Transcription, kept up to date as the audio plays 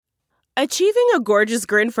Achieving a gorgeous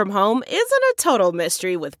grin from home isn't a total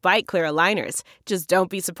mystery with Byte Clear aligners. Just don't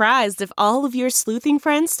be surprised if all of your sleuthing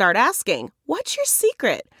friends start asking, "What's your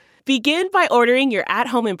secret?" Begin by ordering your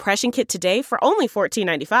at-home impression kit today for only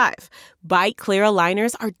 $14.95. Byte Clear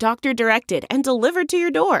aligners are doctor-directed and delivered to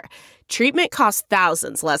your door. Treatment costs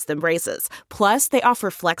thousands less than braces. Plus, they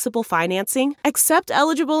offer flexible financing, accept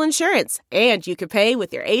eligible insurance, and you can pay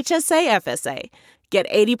with your HSA FSA. Get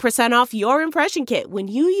 80% off your impression kit when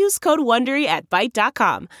you use code WONDERY at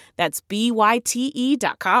Byte.com. That's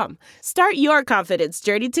BYTE.com. Start your confidence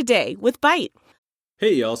journey today with Byte.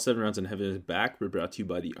 Hey y'all, 7 Rounds in Heaven is back. We're brought to you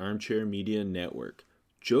by the Armchair Media Network.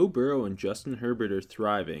 Joe Burrow and Justin Herbert are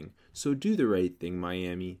thriving, so do the right thing,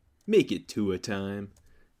 Miami. Make it Tua time.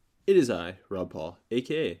 It is I, Rob Paul,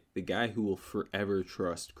 aka the guy who will forever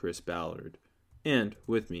trust Chris Ballard. And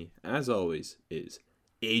with me, as always, is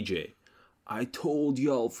AJ. I told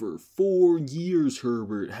y'all for 4 years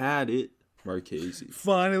Herbert had it. Marchese.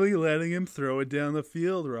 Finally letting him throw it down the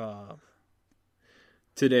field, Rob.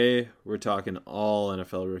 Today, we're talking all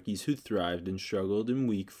NFL rookies who thrived and struggled in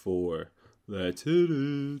week 4. Let's hit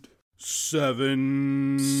it.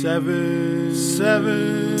 7. 1,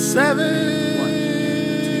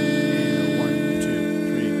 2,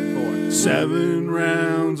 3, 4. 7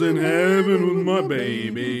 rounds in heaven with my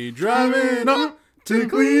baby. Driving up to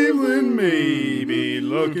Cleveland, maybe.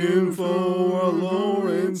 Looking for a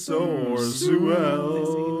Lawrence or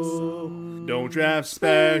Sewell. Don't draft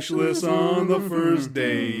specialists on the first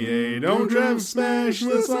day. Don't draft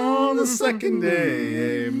specialists on the second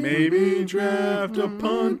day. Maybe draft a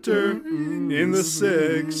punter in the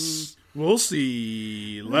 6th. We'll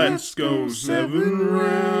see. Let's go 7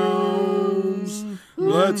 rounds.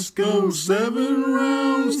 Let's go 7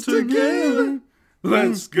 rounds together.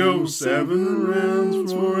 Let's go 7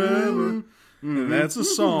 rounds forever. And that's a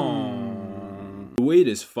song. The wait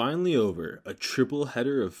is finally over. A triple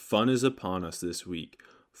header of fun is upon us this week.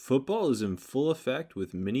 Football is in full effect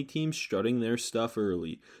with many teams strutting their stuff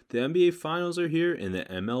early. The NBA Finals are here and the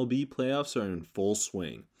MLB playoffs are in full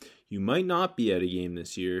swing. You might not be at a game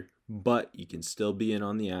this year, but you can still be in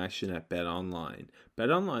on the action at BetOnline.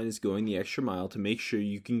 BetOnline is going the extra mile to make sure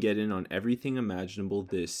you can get in on everything imaginable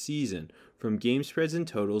this season. From game spreads and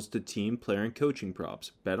totals to team, player, and coaching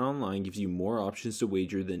props, BetOnline gives you more options to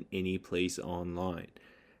wager than any place online.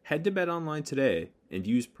 Head to BetOnline today and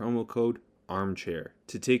use promo code ARMCHAIR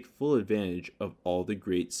to take full advantage of all the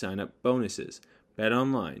great sign-up bonuses.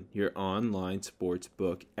 BetOnline, your online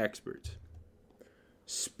sportsbook experts.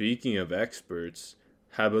 Speaking of experts,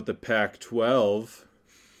 how about the Pac-12?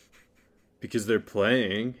 Because they're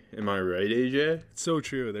playing. Am I right, AJ? It's so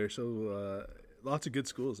true. There's so lots of good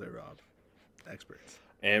schools there, Rob. Experts.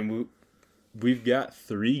 And we've got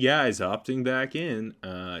 3 guys opting back in.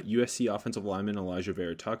 USC offensive lineman Elijah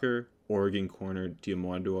Vera Tucker, Oregon corner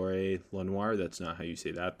Diamandore Lenoir, that's not how you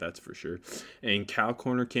say that, that's for sure, and Cal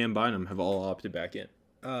corner Cam Bynum have all opted back in.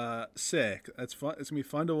 Sick. That's fun. It's going to be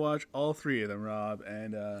fun to watch all 3 of them, Rob.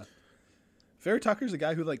 And Vera Tucker's a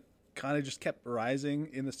guy who kind of just kept rising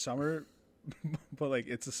in the summer, but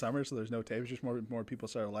it's the summer, so there's no tape. It's just more people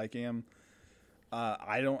started liking him.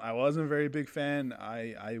 I wasn't a very big fan.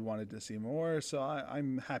 I wanted to see more, so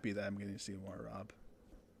I'm happy that I'm getting to see more, Rob.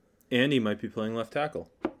 And he might be playing left tackle.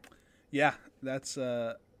 Yeah, that's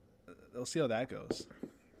we'll see how that goes.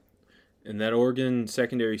 And that Oregon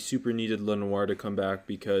secondary super needed Lenoir to come back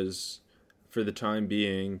because for the time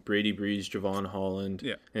being, Brady Breeze, Javon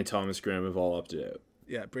Holland, and Thomas Graham have all opted out.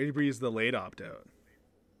 Yeah, Brady Breeze the late opt-out.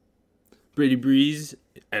 Brady Breeze,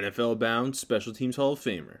 NFL-bound Special Teams Hall of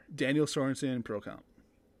Famer. Daniel Sorensen, Pro Comp.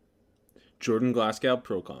 Jordan Glasgow,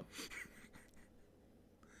 Pro Comp.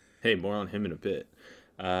 Hey, more on him in a bit.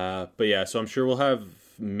 But yeah, so I'm sure we'll have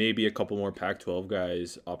maybe a couple more Pac-12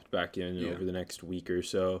 guys opt back in over the next week or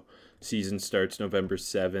so. Season starts November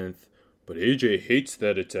 7th, but AJ hates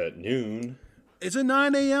that it's at noon. It's a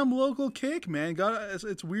 9 a.m. local kick, man.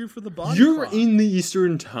 It's weird for the body You're clock. in the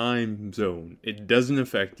Eastern time zone. It doesn't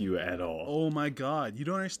affect you at all. Oh, my God. You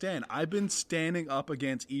don't understand. I've been standing up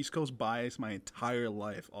against East Coast bias my entire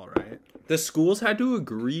life, all right? The schools had to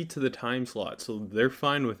agree to the time slot, so they're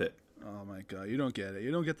fine with it. Oh, my God. You don't get it. You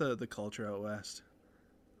don't get the culture out west.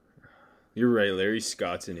 You're right. Larry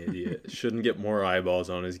Scott's an idiot. Shouldn't get more eyeballs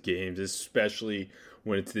on his games, especially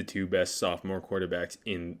when it's the 2 best sophomore quarterbacks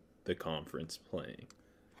in the conference playing.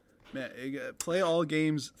 Man, play all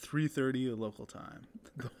games 3:30 local time.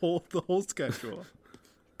 The whole schedule.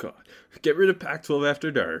 God, get rid of Pac-12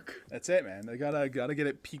 after dark. That's it, man. They gotta get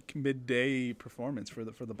it peak midday performance for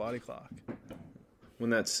the body clock.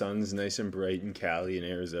 When that sun's nice and bright in Cali and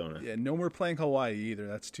Arizona. Yeah, no more playing Hawaii either.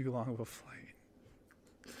 That's too long of a flight.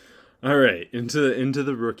 All right, into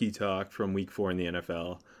the rookie talk from Week 4 in the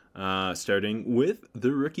NFL. Starting with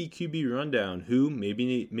the rookie QB rundown, who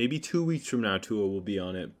maybe 2 weeks from now Tua will be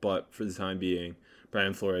on it, but for the time being,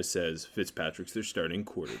 Brian Flores says Fitzpatrick's their starting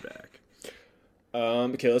quarterback.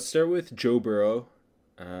 Okay, let's start with Joe Burrow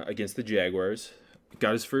against the Jaguars.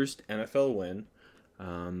 Got his first NFL win.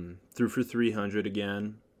 Threw for 300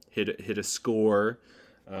 again. Hit a score.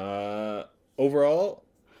 Overall,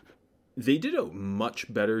 they did a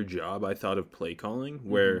much better job, I thought, of play calling,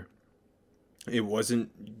 where it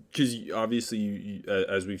wasn't, because obviously,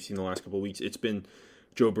 as we've seen the last couple of weeks, it's been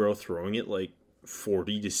Joe Burrow throwing it like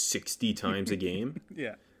 40 to 60 times a game.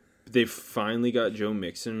 Yeah. They finally got Joe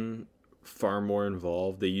Mixon far more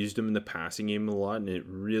involved. They used him in the passing game a lot, and it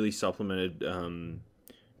really supplemented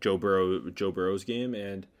Joe Burrow's game.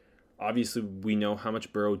 And obviously, we know how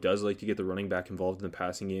much Burrow does like to get the running back involved in the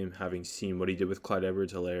passing game, having seen what he did with Clyde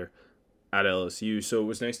Edwards-Helaire at LSU. So it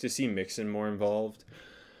was nice to see Mixon more involved.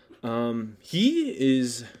 He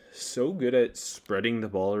is so good at spreading the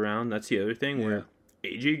ball around. That's the other thing, where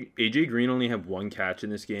AJ Green only had 1 catch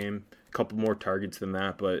in this game, a couple more targets than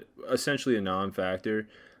that, but essentially a non-factor.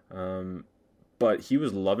 But he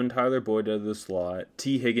was loving Tyler Boyd out of the slot.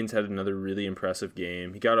 T. Higgins had another really impressive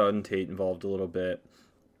game. He got Auden Tate involved a little bit.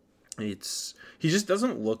 He just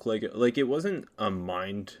doesn't look like it wasn't a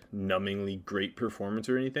mind-numbingly great performance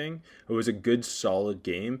or anything. It was a good, solid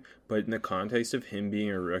game, but in the context of him being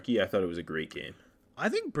a rookie, I thought it was a great game. I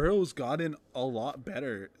think Burrow's gotten a lot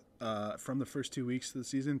better from the first 2 weeks of the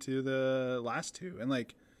season to the last 2, and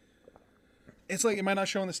it's like it might not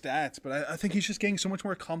show in the stats, but I think he's just getting so much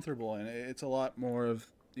more comfortable, and it's a lot more of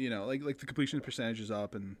like the completion percentage is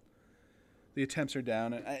up and the attempts are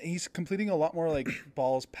down, and he's completing a lot more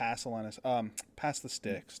balls past the line past the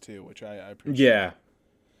sticks too, which I appreciate. Yeah,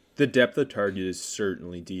 the depth of target is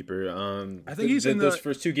certainly deeper. I think he's in those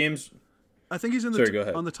first 2 games. I think he's in Sorry, go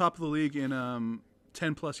ahead. on the top of the league in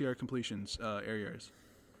 10+ yard completions, air yards.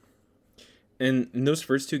 And in those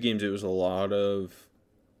first 2 games, it was a lot of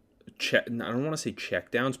I don't want to say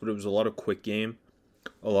check downs, but it was a lot of quick game,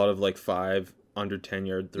 a lot of 5 under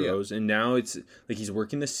 10-yard throws. Yeah. And now it's he's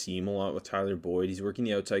working the seam a lot with Tyler Boyd. He's working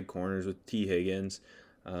the outside corners with T. Higgins.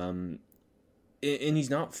 And he's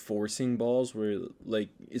not forcing balls where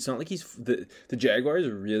it's not like he's the Jaguars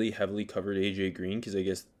really heavily covered AJ Green because I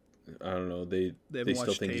guess I don't know they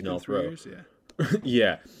still think he's not pro. Yeah.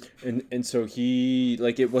 Yeah. And so he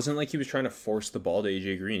it wasn't like he was trying to force the ball to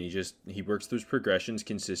AJ Green. He works those progressions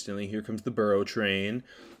consistently. Here comes the Burrow train.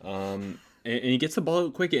 And he gets the ball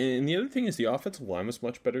out quick. And the other thing is the offensive line was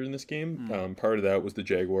much better in this game. Part of that was the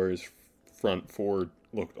Jaguars' front four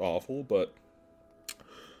looked awful. But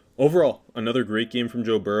overall, another great game from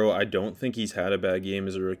Joe Burrow. I don't think he's had a bad game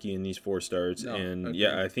as a rookie in these 4 starts. No, and okay.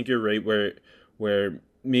 Yeah, I think you're right where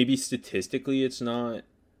maybe statistically it's not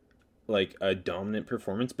a dominant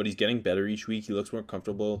performance, but he's getting better each week. He looks more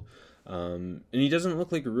comfortable. And he doesn't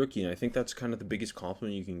look like a rookie, and I think that's kind of the biggest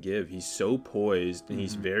compliment you can give. He's so poised, and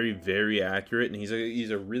he's very, very accurate, and he's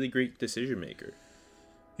a really great decision maker.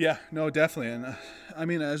 Yeah, no, definitely. And I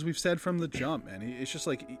mean, as we've said from the jump, man, it's just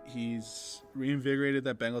he's reinvigorated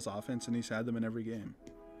that Bengals offense, and he's had them in every game.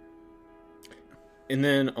 And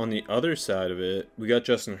then on the other side of it, we got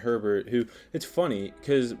Justin Herbert, who, it's funny,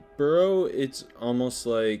 because Burrow, it's almost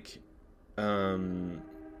like...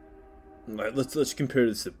 Let's compare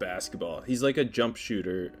this to basketball. He's like a jump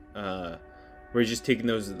shooter, where he's just taking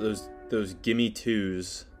those gimme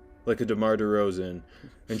twos, like a DeMar DeRozan,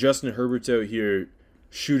 and Justin Herbert's out here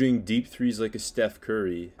shooting deep threes like a Steph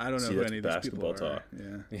Curry. I don't know who any of these people are.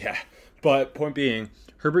 Yeah. But point being,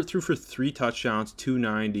 Herbert threw for 3 touchdowns,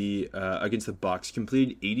 290 against the Bucs.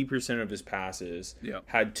 Completed 80% of his passes. Yep.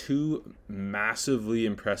 Had 2 massively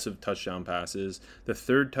impressive touchdown passes. The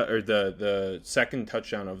the second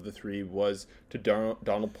touchdown of the 3 was to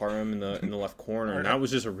Donald Parham in the left corner, and that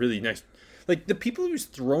was just a really nice. The people he was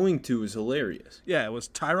throwing to was hilarious. Yeah, it was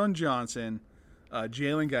Tyron Johnson,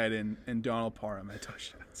 Jalen Guyton, and Donald Parham at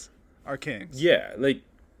touchdowns. Our kings. Yeah,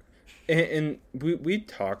 and we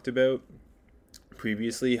talked about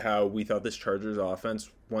previously how we thought this Chargers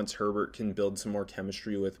offense, once Herbert can build some more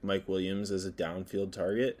chemistry with Mike Williams as a downfield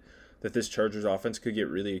target, that this Chargers offense could get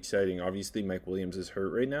really exciting. Obviously, Mike Williams is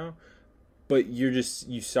hurt right now, but you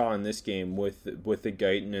saw in this game with the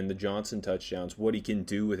Guyton and the Johnson touchdowns what he can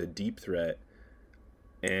do with a deep threat.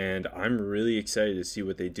 And I'm really excited to see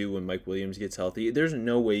what they do when Mike Williams gets healthy. There's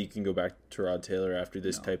no way you can go back to Tyrod Taylor after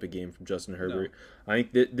this type of game from Justin Herbert. No. I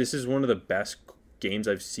think this is one of the best games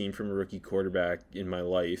I've seen from a rookie quarterback in my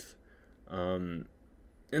life.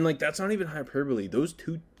 And, like, that's not even hyperbole. Those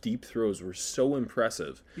 2 deep throws were so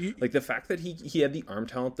impressive. Like, the fact that he had the arm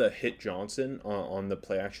talent to hit Johnson on the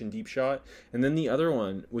play-action deep shot. And then the other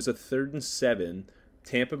one was a 3rd and 7.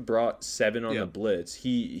 Tampa brought 7 on the blitz.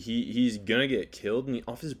 He's going to get killed. And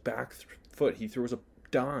off his back foot, he throws a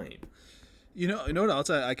dime. You know what else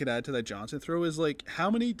I could add to that Johnson throw is, like, how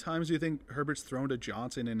many times do you think Herbert's thrown to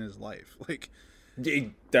Johnson in his life? Like...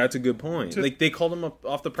 That's a good point. Like, they called him up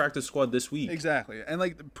off the practice squad this week. Exactly. And,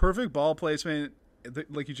 like, the perfect ball placement,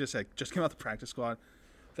 like you just said, just came out the practice squad.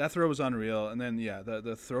 That throw was unreal. And then, yeah,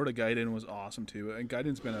 the throw to Guyton was awesome, too. And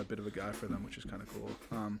Guyton's been a bit of a guy for them, which is kind of cool.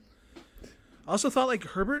 I also thought, like,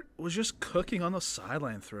 Herbert was just cooking on those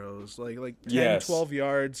sideline throws. Like 10, 12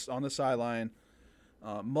 yards on the sideline.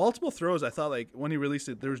 Multiple throws, I thought, like, when he released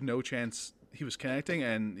it, there was no chance he was connecting,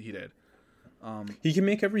 and he did. He can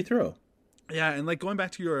make every throw. Yeah, and, like, going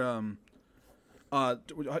back to your how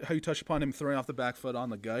you touched upon him throwing off the back foot on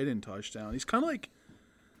the Guyton touchdown, he's kind of like,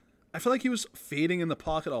 I feel like he was fading in the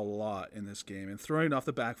pocket a lot in this game and throwing it off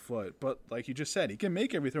the back foot. But like you just said, he can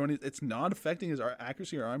make every throw, and it's not affecting his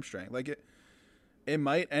accuracy or arm strength. Like, it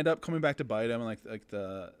might end up coming back to bite him. Like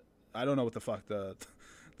the I don't know what the fuck the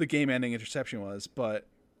game-ending interception was, but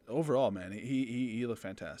overall, man, he looked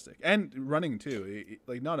fantastic and running too.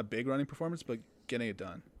 Like, not a big running performance, but getting it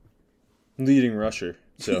done. Leading rusher,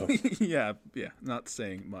 so yeah, not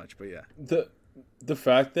saying much, but yeah. The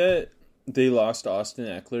fact that they lost Austin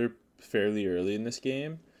Eckler fairly early in this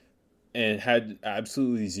game and had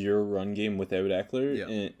absolutely zero run game without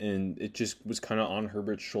Eckler, and it just was kind of on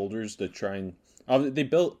Herbert's shoulders to try and they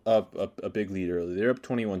built up a big lead early. They're up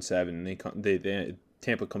 21-7, and they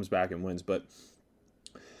Tampa comes back and wins, but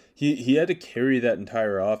he had to carry that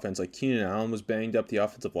entire offense. Like, Keenan Allen was banged up. The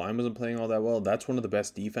offensive line wasn't playing all that well. That's one of the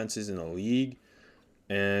best defenses in the league.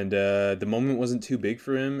 And the moment wasn't too big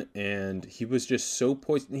for him. And he was just so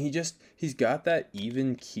poised. He's got that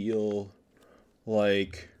even keel,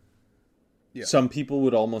 like, some people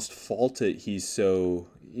would almost fault it. He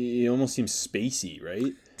almost seems spacey,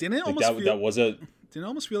 right? Didn't it like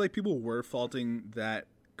almost feel like people were faulting that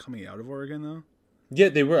coming out of Oregon, though? Yeah,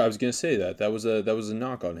 they were. I was gonna say that was a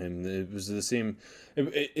knock on him. It was the same,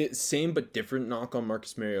 same but different knock on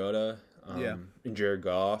Marcus Mariota, and Jared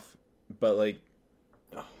Goff. But, like,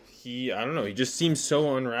 I don't know. He just seems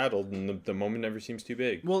so unrattled, and the moment never seems too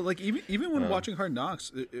big. Well, like, even when watching Hard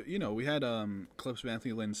Knocks, we had clips of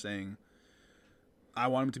Anthony Lynn saying, "I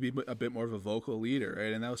want him to be a bit more of a vocal leader,"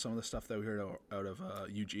 right? And that was some of the stuff that we heard out of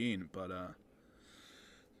Eugene. But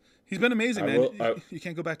he's been amazing, man. You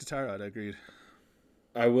can't go back to Tyrod. I agreed.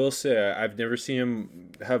 I will say I've never seen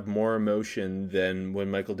him have more emotion than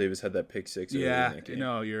when Michael Davis had that pick six. Yeah, in that game.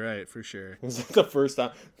 No, you're right for sure. It was like the first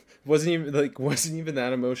time. Wasn't even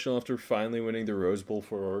that emotional after finally winning the Rose Bowl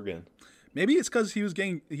for Oregon. Maybe it's because he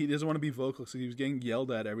doesn't want to be vocal, so he was getting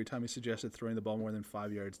yelled at every time he suggested throwing the ball more than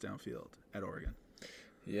 5 yards downfield at Oregon.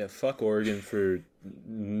 Yeah, fuck Oregon for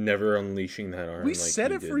never unleashing that arm. We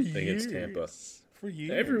said it for years. Against Tampa. For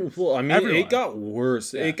years. Everyone. It got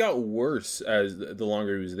worse. Yeah. It got worse as the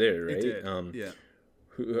longer he was there, right? It did.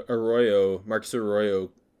 Marcus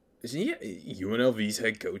Arroyo, is he UNLV's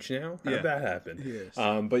head coach now? How did that happen? Yes.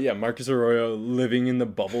 But yeah, Marcus Arroyo living in the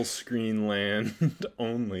bubble screen land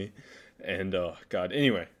only. And oh god.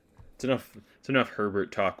 Anyway, it's enough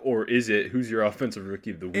Herbert talk, or is it? Who's your offensive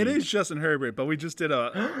rookie of the week? It is Justin Herbert, but we just did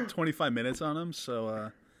 25 minutes on him,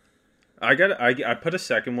 so I put a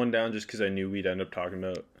second one down just because I knew we'd end up talking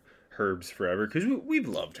about Herbs forever, because we've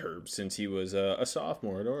loved Herbs since he was a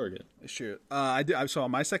sophomore at Oregon. Sure. I saw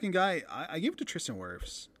my second guy. I gave it to Tristan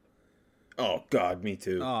Wirfs. Oh god, me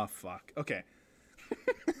too. Oh fuck. Okay.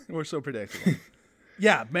 We're so predictable.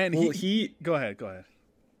 Yeah, man. Well, go ahead.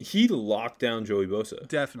 He locked down Joey Bosa.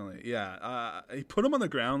 Definitely, yeah. He put him on the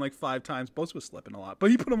ground like 5 times. Bosa was slipping a lot, but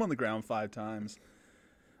he put him on the ground 5 times.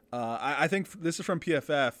 I think this is from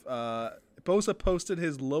PFF. Bosa posted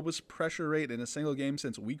his lowest pressure rate in a single game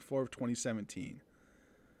since Week 4 of 2017.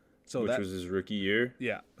 Which was his rookie year?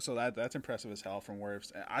 Yeah, so that's impressive as hell from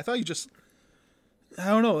Wirfs. I thought I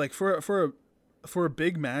don't know, like for a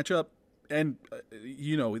big matchup, and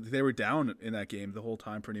they were down in that game the whole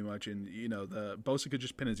time pretty much, and the Bosa could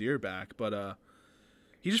just pin his ear back, but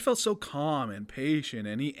he just felt so calm and patient,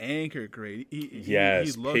 and he anchored great.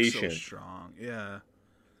 He looked patient. So strong. Yeah.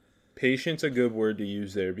 Patience a good word to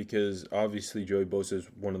use there, because obviously Joey Bosa is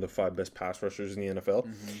one of the 5 best pass rushers in the NFL.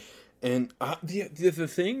 Mm-hmm. And the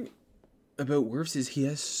thing about Wirfs is he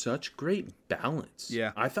has such great balance.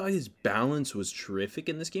 Yeah. I thought his balance was terrific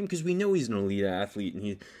in this game, because we know he's an elite athlete,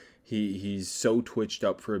 and He's so twitched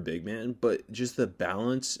up for a big man, but just the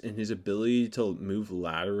balance and his ability to move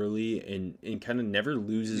laterally and kind of never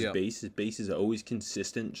lose his base. His base is always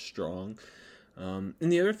consistent, strong. And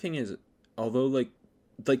the other thing is, although like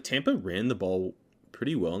Tampa ran the ball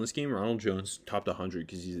pretty well in this game, Ronald Jones topped 100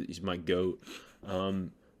 because he's my GOAT.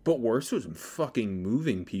 But Wirfs was fucking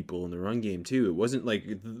moving people in the run game, too. It wasn't like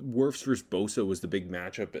Wirfs versus Bosa was the big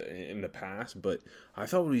matchup in the past, but I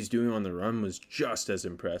thought what he's doing on the run was just as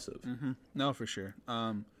impressive. Mm-hmm. No, for sure.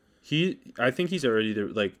 I think he's already there.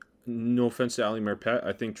 Like, no offense to Ali Marpet,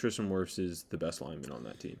 I think Tristan Wirfs is the best lineman on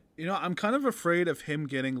that team. You know, I'm kind of afraid of him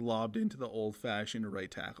getting lobbed into the old-fashioned right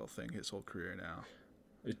tackle thing his whole career now.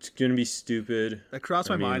 It's gonna be stupid. That crossed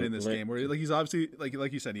my mind in this game, where like he's obviously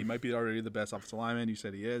like you said, he might be already the best offensive lineman. You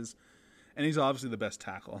said he is, and he's obviously the best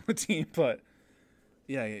tackle on the team. But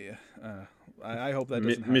yeah. I hope that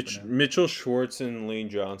doesn't happen. Mitchell Schwartz and Lane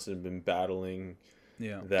Johnson have been battling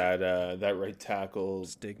that right tackle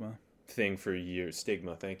stigma thing for years.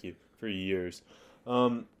 Stigma, thank you, for years.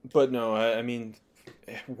 But no, I mean,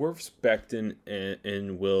 Wirfs, Becton,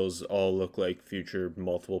 and Wills all look like future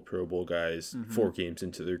multiple Pro Bowl guys 4 games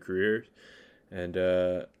into their careers, and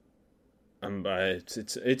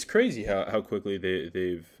it's crazy how quickly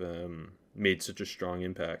they've made such a strong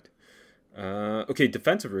impact. Okay,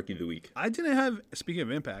 defensive rookie of the week. Speaking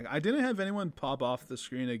of impact, I didn't have anyone pop off the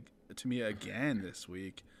screen to me again this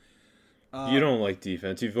week. You don't like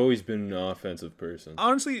defense. You've always been an offensive person.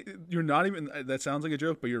 Honestly, you're not even. That sounds like a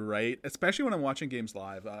joke, but you're right. Especially when I'm watching games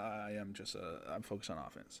live, I'm focused on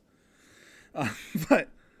offense. But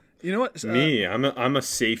you know what? I'm a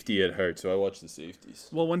safety at heart, so I watch the safeties.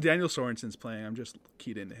 Well, when Daniel Sorensen's playing, I'm just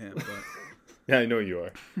keyed into him. But yeah, I know you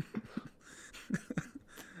are.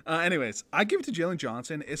 Anyways, I give it to Jalen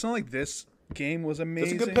Johnson. It's not like this game was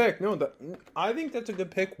amazing. That's a good pick. No, I think that's a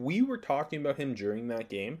good pick. We were talking about him during that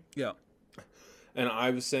game. Yeah. And I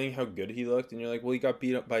was saying how good he looked, and you're like, well, he got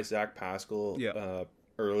beat up by Zach Pascal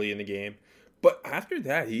early in the game. But after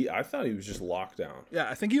that, I thought he was just locked down. Yeah,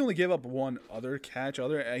 I think he only gave up one other catch.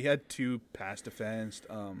 He had 2 pass defense.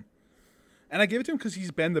 And I gave it to him because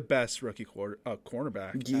he's been the best rookie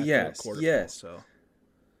cornerback. Yes. So.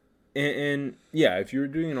 And yeah, if you were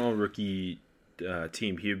doing an all-rookie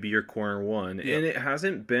team, he would be your corner 1. Yep. And it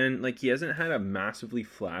hasn't been, like, he hasn't had a massively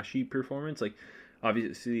flashy performance. Like,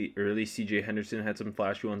 obviously, early C.J. Henderson had some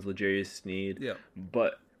flashy ones, L'Jarius Sneed. Yeah.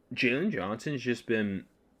 But Jalen Johnson's just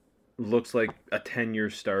looks like a 10-year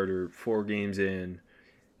starter, 4 games in.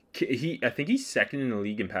 I think he's second in the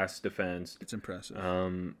league in pass defense. It's impressive.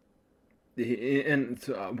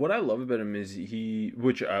 What I love about him is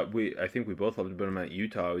I think we both loved about him at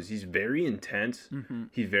Utah, is he's very intense. Mm-hmm.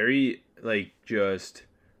 He's very, like, just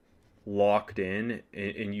locked in,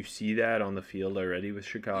 and you see that on the field already with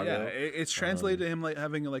Chicago. Yeah, it's translated to him like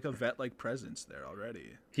having like a vet-like presence there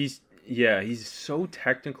already. He's so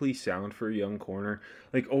technically sound for a young corner.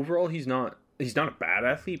 Like, overall, he's not a bad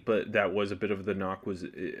athlete, but that was a bit of the knock was,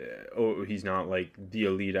 he's not like the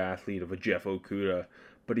elite athlete of a Jeff Okudah,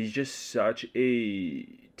 but he's just such a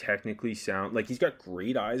technically sound, like, he's got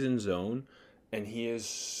great eyes in zone, and he is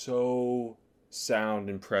so sound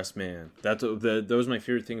and press man. That was my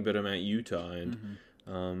favorite thing about him at Utah, and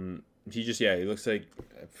he looks like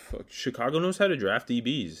Chicago knows how to draft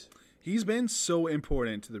DBs. He's been so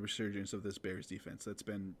important to the resurgence of this Bears defense. That's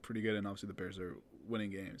been pretty good, and obviously the Bears are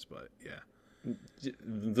winning games, but yeah.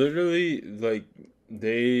 Literally, like,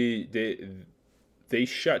 they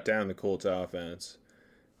shut down the Colts offense.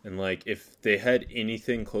 And, like, if they had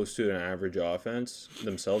anything close to an average offense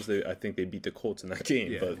themselves, I think they beat the Colts in that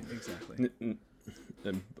game. Yeah, but exactly.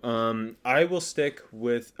 I will stick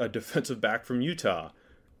with a defensive back from Utah.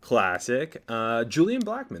 Classic. Julian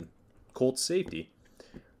Blackmon, Colts safety.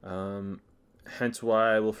 Hence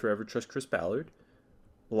why I will forever trust Chris Ballard.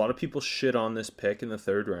 A lot of people shit on this pick in the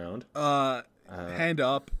 3rd round. Hand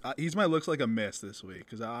up. He's my looks like a miss this week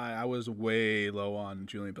because I was way low on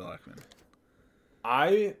Julian Blackmon.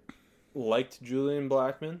 I liked Julian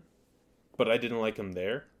Blackmon, but I didn't like him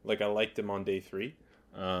there. Like, I liked him on day 3.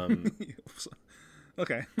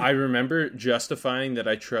 Okay. I remember justifying that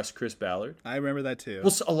I trust Chris Ballard. I remember that too.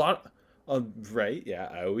 Well, a lot, right? Yeah,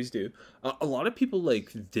 I always do. A lot of people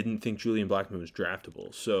didn't think Julian Blackmon was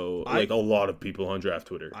draftable. So a lot of people on draft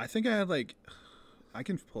Twitter. I think I had I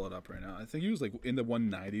can pull it up right now. I think he was in the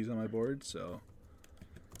 190s on my board. So.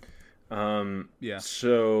 Yeah.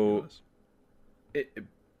 So.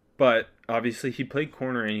 But obviously he played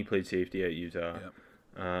corner and he played safety at Utah.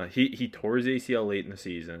 Yep. He tore his ACL late in the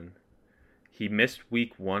season. He missed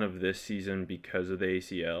week 1 of this season because of the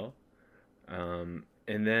ACL.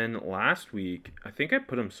 And then last week, I think I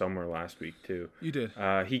put him somewhere last week too. You did.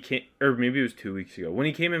 He came, or maybe it was 2 weeks ago when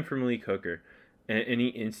he came in for Malik Hooker, and he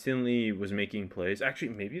instantly was making plays. Actually,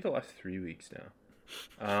 maybe the last 3 weeks now.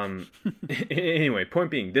 Anyway, point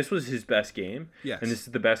being, this was his best game. Yes. And this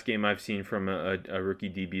is the best game I've seen from a rookie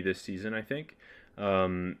DB this season, I think.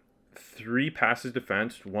 3 passes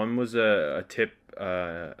defensed. One was a tip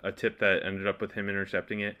that ended up with him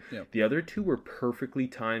intercepting it. Yep. The other 2 were perfectly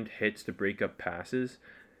timed hits to break up passes,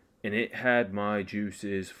 and it had my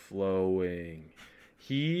juices flowing.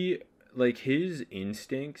 His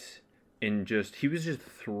instincts and he was just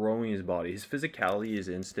throwing his body, his physicality, his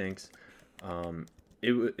instincts.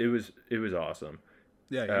 It was awesome.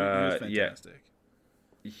 Yeah, he was fantastic.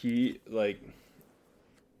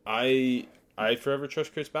 I forever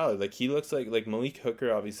trust Chris Ballard. Like, he looks like Malik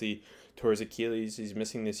Hooker obviously tore his Achilles. He's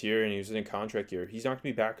missing this year, and he was in a contract year. He's not going to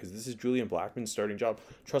be back because this is Julian Blackmon's starting job.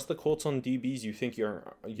 Trust the Colts on DBs you think you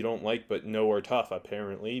don't like but know are tough,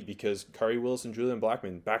 apparently, because Kari Willis and Julian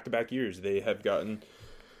Blackmon, back-to-back years, they have gotten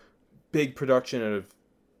big production out of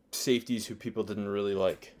safeties who people didn't really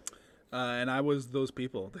like. And I was those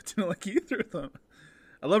people that didn't like either of them.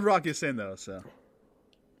 I love Rock Ya-Sin, though, so.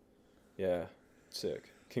 Yeah,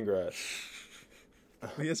 sick. Congrats.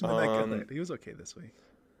 He hasn't been that good lately. He was okay this week.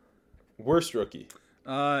 Worst rookie.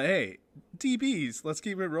 Hey, DBs, let's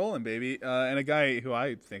keep it rolling, baby. And a guy who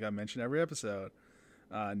I think I mentioned every episode,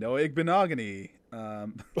 Noah Igbinoghene.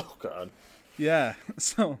 Oh, God. Yeah,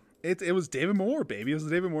 so it was David Moore, baby. It was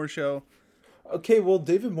the David Moore show. Okay, well,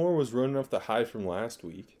 David Moore was running off the high from last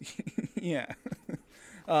week. Yeah.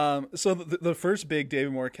 So the first big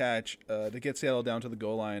David Moore catch to get Seattle down to the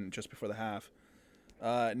goal line just before the half,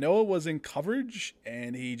 Noah was in coverage,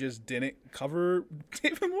 and he just didn't cover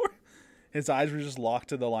David Moore. His eyes were just locked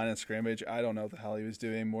to the line of scrimmage. I don't know what the hell he was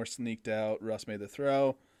doing. Moore sneaked out. Russ made the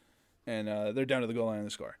throw, and they're down to the goal line and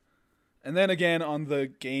the score. And then again on the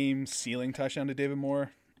game-sealing touchdown to David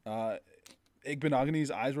Moore,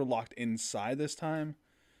 Igbinoghene's eyes were locked inside this time.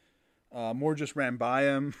 Moore just ran by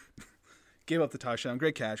him, gave up the touchdown.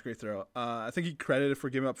 Great catch, great throw. I think he credited for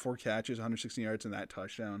giving up 4 catches, 116 yards in that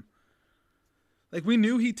touchdown. Like, we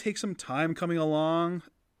knew he'd take some time coming along,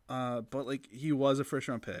 but like, he was a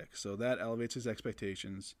first-round pick, so that elevates his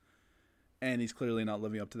expectations. And he's clearly not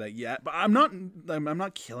living up to that yet. But I'm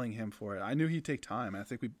not killing him for it. I knew he'd take time. I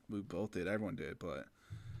think we both did. Everyone did, but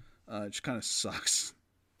it just kind of sucks.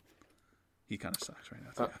 He kind of sucks right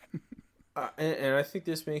now. And I think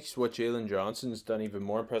this makes what Jalen Johnson's done even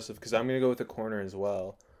more impressive, because I'm going to go with the corner as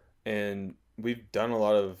well. And we've done a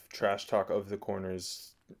lot of trash talk of the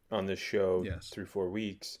corners on this show through 4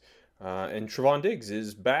 weeks. And Trevon Diggs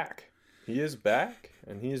is back. He is back,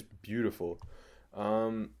 and he is beautiful.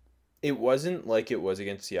 It wasn't like it was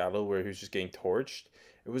against Seattle where he was just getting torched.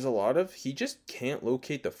 It was a lot of he just can't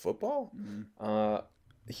locate the football. Mm-hmm.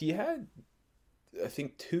 He had, I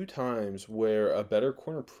think, 2 times where a better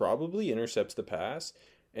corner probably intercepts the pass,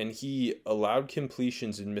 and he allowed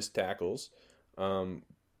completions and missed tackles,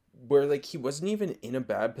 where like he wasn't even in a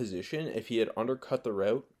bad position if he had undercut the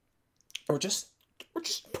route, or just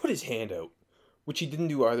put his hand out, which he didn't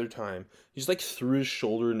do either time. He just like threw his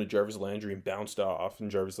shoulder into Jarvis Landry and bounced off,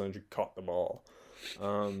 and Jarvis Landry caught the ball.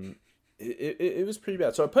 It was pretty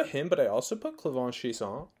bad. So I put him, but I also put Clavon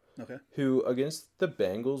Chaisson. Okay. Who against the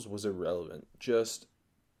Bengals was irrelevant. I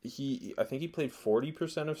think he played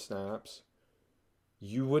 40% of snaps.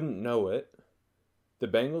 You wouldn't know it. The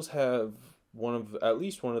Bengals have at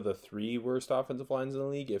least one of the 3 worst offensive lines in the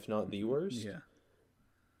league, if not the worst. Yeah.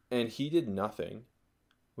 And he did nothing.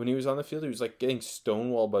 When he was on the field, he was like getting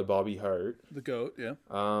stonewalled by Bobby Hart. The GOAT, yeah.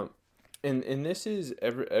 And this is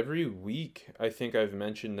every week, I think I've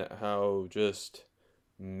mentioned how just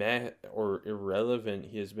meh or irrelevant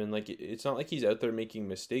he has been. Like, it's not like he's out there making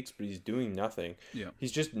mistakes, but he's doing nothing. Yeah.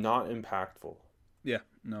 He's just not impactful. Yeah.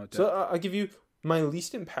 No. Definitely. So I'll give you my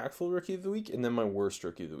least impactful rookie of the week and then my worst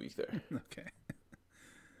rookie of the week there. Okay.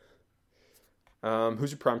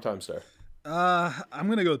 Who's your primetime star? I'm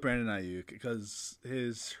gonna go with Brandon Ayuk because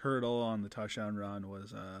his hurdle on the touchdown run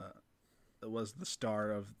was the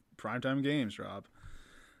star of primetime games. Rob,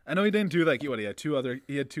 I know he didn't do like he had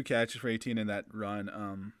 2 catches for 18 in that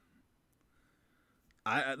run.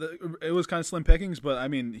 It was kind of slim pickings, but I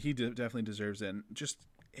mean he definitely deserves it. And just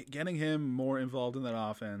getting him more involved in that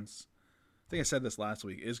offense, I think I said this last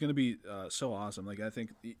week, is going to be so awesome. Like, I think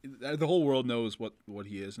the whole world knows what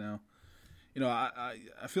he is now. You know, I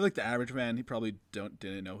feel like the average man, he probably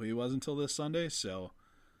didn't know who he was until this Sunday. So,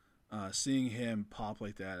 seeing him pop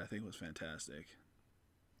like that, I think was fantastic.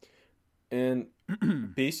 And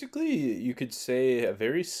basically, you could say a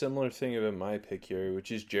very similar thing about my pick here,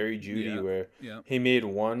 which is Jerry Jeudy, where he made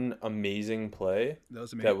one amazing play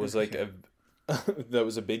that was like that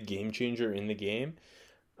was a big game changer in the game.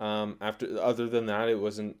 Other than that, it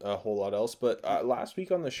wasn't a whole lot else. But last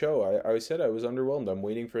week on the show, I said I was underwhelmed. I'm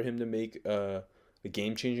waiting for him to make a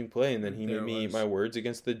game-changing play, and then he made me eat my words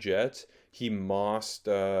against the Jets. He mossed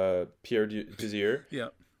Pierre Desir. Yeah.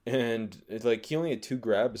 And it's like he only had 2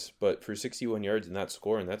 grabs, but for 61 yards in that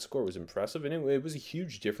score, and that score was impressive. And it was a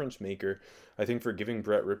huge difference maker, I think, for giving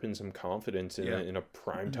Brett Rippon some confidence in a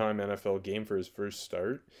primetime NFL game for his first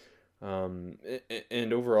start. And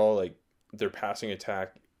overall, like, their passing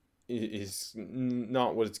attack is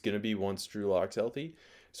not what it's going to be once Drew Lock's healthy.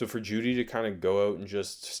 So for Jeudy to kind of go out and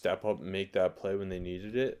just step up and make that play when they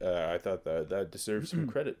needed it, I thought that deserves some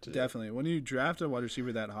credit today. Definitely. When you draft a wide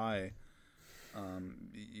receiver that high,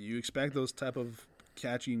 you expect those type of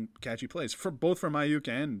catchy plays both from Ayuk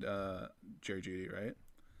and Jerry Jeudy, right?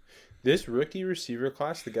 This rookie receiver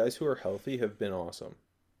class, the guys who are healthy have been awesome.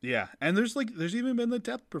 Yeah, and there's even been the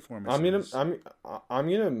depth performances. I'm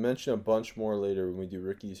gonna mention a bunch more later when we do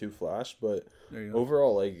rookies who flash, but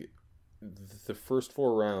overall, like, the first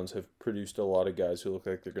 4 rounds have produced a lot of guys who look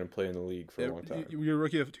like they're gonna play in the league for a long time. Your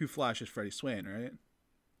rookie who flash is Freddie Swain, right?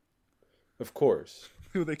 Of course.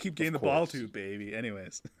 Who they keep getting the ball to, baby.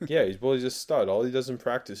 Anyways. Yeah, he's a stud. All he does in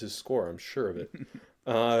practice is score. I'm sure of it.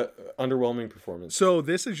 Underwhelming performance. So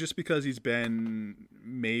this is just because he's been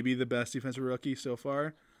maybe the best defensive rookie so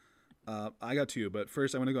far. I got 2, but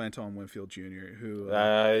first I'm going to go Antoine Winfield Jr., who...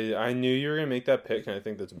 I knew you were going to make that pick, and I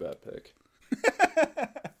think that's a bad pick.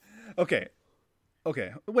 Okay.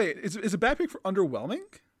 Wait, is it a bad pick for underwhelming?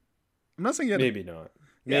 I'm not saying he had Maybe not.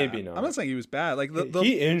 Maybe not. I'm not saying he was bad. Like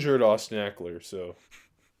he injured Austin Eckler, so...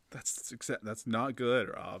 That's not good,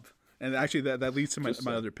 Rob. And actually, that leads to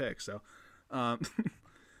my other pick. So, the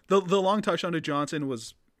long touchdown to Johnson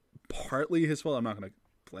was partly his fault. I'm not going to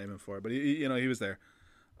blame him for it, but he was there.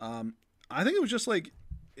 I think it was just like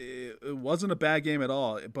it wasn't a bad game at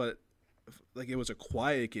all, but like it was a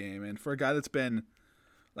quiet game. And for a guy that's been,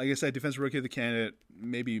 like I said, defensive rookie of the candidate,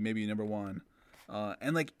 maybe number 1,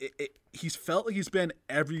 and like he's felt like he's been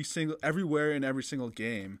everywhere in every single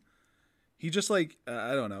game. He just I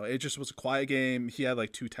don't know. It just was a quiet game. He had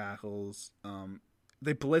like 2 tackles.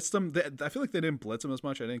 They blitzed him. I feel like they didn't blitz him as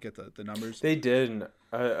much. I didn't get the numbers. They didn't.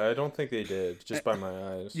 I don't think they did, just by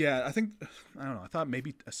my eyes. Yeah, I don't know. I thought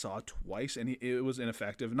maybe I saw it twice, and it was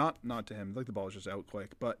ineffective. Not to him. Like the ball was just out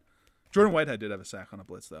quick. But Jordan Whitehead did have a sack on a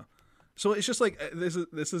blitz, though. So it's just like this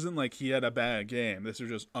isn't like he had a bad game. This is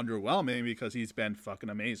just underwhelming because he's been fucking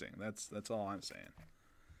amazing. That's all I'm saying.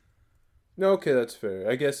 No, okay, that's fair.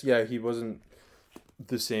 I guess, yeah, he wasn't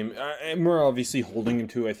the same. And we're obviously holding him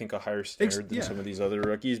to, I think, a higher standard than some of these other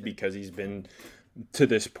rookies because he's been, to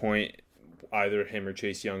this point, either him or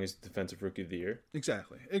Chase Young is Defensive Rookie of the Year.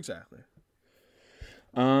 Exactly.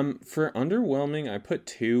 For underwhelming, I put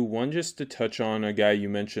 2. One just to touch on a guy you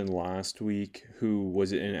mentioned last week who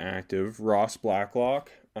was inactive. Ross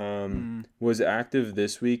Blacklock was active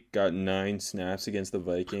this week, got 9 snaps against the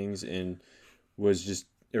Vikings, and was just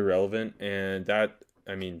irrelevant. And that,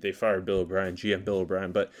 I mean, they fired Bill O'Brien, GM Bill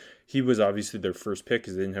O'Brien, but he was obviously their first pick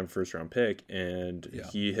because they didn't have a first-round pick, and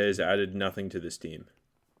he has added nothing to this team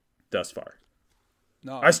thus far.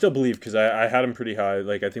 No, I still believe because I had him pretty high.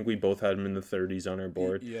 Like, I think we both had him in the 30s on our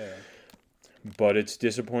board. Yeah. But it's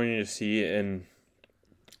disappointing to see, and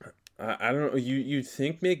I don't know. You'd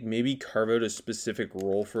think maybe carve out a specific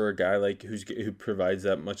role for a guy like who provides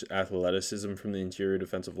that much athleticism from the interior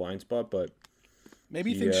defensive line spot, but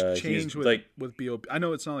maybe things change with B.O.B. I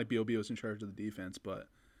know it's not like B.O.B. was in charge of the defense, but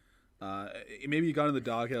maybe you got in the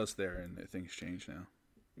doghouse there and things change now.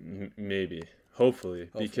 Maybe. Hopefully.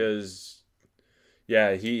 Because...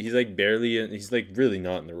 yeah, he's like barely, he's like really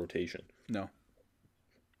not in the rotation. No.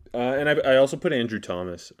 And I also put Andrew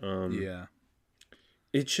Thomas. Yeah.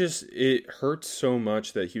 It hurts so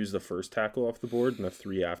much that he was the first tackle off the board and the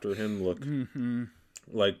 3 after him look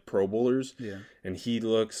like Pro Bowlers. Yeah. And he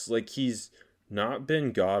looks like he's not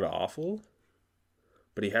been god awful,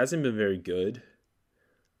 but he hasn't been very good.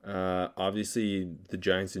 Obviously, the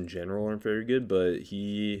Giants in general aren't very good, but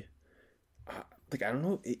he... like, I don't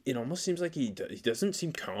know, it almost seems like he doesn't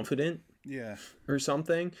seem confident. Yeah. Or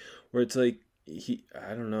something, where it's like,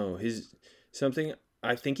 I don't know,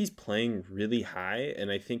 I think he's playing really high,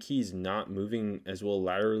 and I think he's not moving as well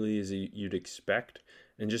laterally as you'd expect,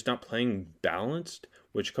 and just not playing balanced,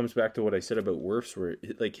 which comes back to what I said about Wirfs, where,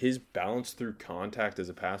 like, his balance through contact as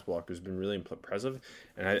a pass blocker has been really impressive,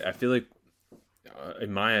 and I feel like,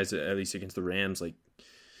 in my eyes, at least against the Rams, like,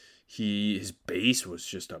 his base was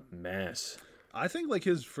just a mess. I think like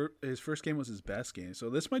his first game was his best game. So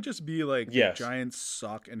this might just be like Yes. the Giants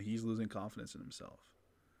suck and he's losing confidence in himself.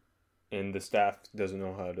 And the staff doesn't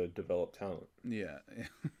know how to develop talent. Yeah.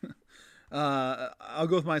 I'll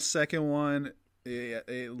go with my second one.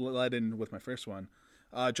 It led in with my first one.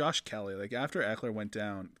 Josh Kelly. Like after Eckler went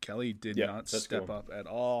down, Kelly did not step up at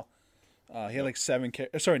all. He had like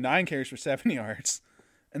 9 carries for 7 yards.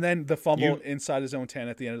 And then the fumble inside his own 10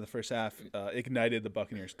 at the end of the first half ignited the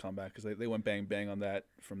Buccaneers' comeback because they went bang bang on that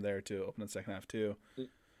from there to open the second half too.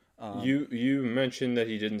 You mentioned that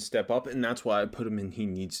he didn't step up, and that's why I put him in. He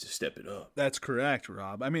needs to step it up. That's correct,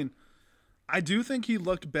 Rob. I mean, I do think he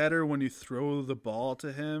looked better when you throw the ball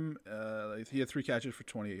to him. He had 3 catches for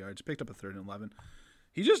 28 yards, picked up a 3rd and 11.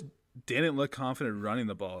 He just didn't look confident running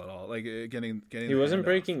the ball at all. Like getting. He wasn't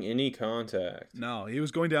breaking any contact. No, he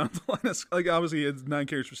was going down the line of obviously he had 9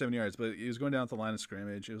 carries for 7 yards, but he was going down the line of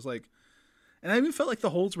scrimmage. It was like, and I even felt like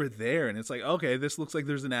the holes were there, and it's like, okay, this looks like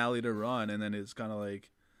there's an alley to run, and then it's kind of like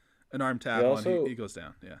an arm tackle, and he goes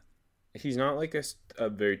down. Yeah, he's not like a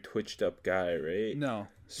very twitched up guy, right? No.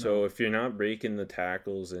 So if you're not breaking the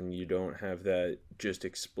tackles and you don't have that just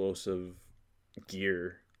explosive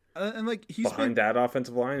gear. And like he's behind that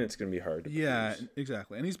offensive line, it's going to be hard to produce.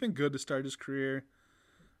 Exactly. And he's been good to start his career.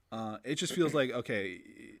 It just feels like, okay,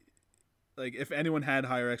 like if anyone had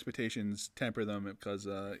higher expectations, temper them because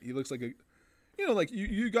he looks like like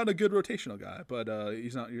you got a good rotational guy, but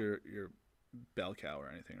he's not your bell cow or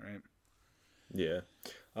anything, right? Yeah.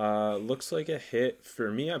 Looks like a hit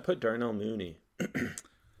for me. I put Darnell Mooney.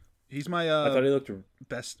 He's my I thought he looked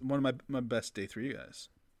one of my best day 3 guys.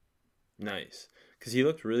 Nice. Because he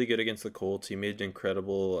looked really good against the Colts. He made an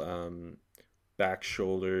incredible back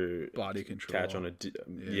shoulder body control catch on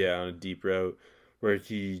a deep route where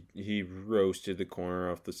he roasted the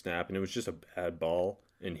corner off the snap, and it was just a bad ball,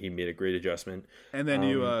 and he made a great adjustment. And then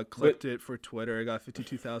you clipped it for Twitter. It got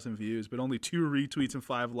 52,000 views, but only 2 retweets and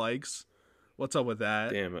 5 likes. What's up with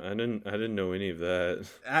that? Damn, I didn't know any of that.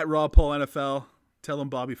 At Rob Paul NFL, tell him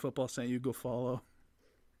Bobby Football sent you. Go follow.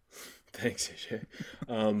 Thanks, AJ.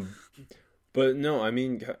 But no, I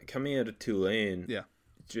mean, coming out of Tulane,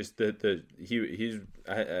 just that he's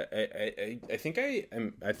I think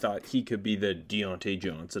I thought he could be the Deontay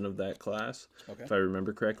Johnson of that class, if I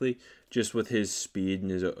remember correctly, just with his speed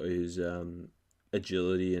and his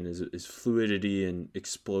agility and his fluidity and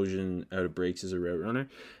explosion out of breaks as a route runner.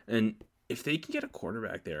 And if they can get a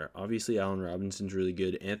quarterback there, obviously Allen Robinson's really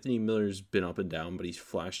good. Anthony Miller's been up and down, but he's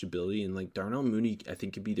flashed ability, and like Darnell Mooney, I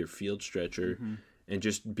think could be their field stretcher. Mm-hmm. And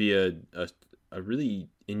just be a really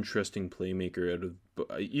interesting playmaker out of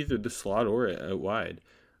either the slot or out wide.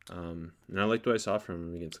 And I liked what I saw from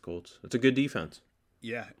him against the Colts. It's a good defense.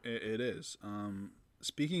 Yeah, it is.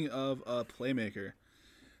 Speaking of a playmaker,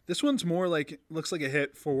 this one's more like looks like a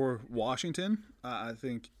hit for Washington. I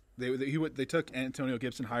think they took Antonio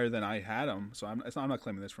Gibson higher than I had him, so I'm not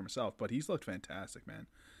claiming this for myself, but he's looked fantastic,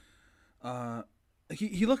 man.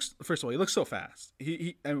 He looks, first of all, he looks so fast.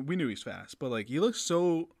 And we knew he's fast, but like he looks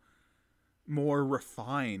so more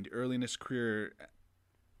refined early in his career,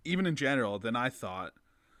 even in general, than I thought.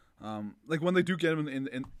 Like when they do get him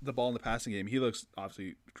in the ball in the passing game, he looks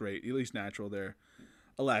obviously great. He looks natural there,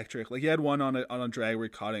 electric. Like he had one on a drag where he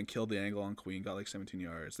caught it and killed the angle on Queen, got like 17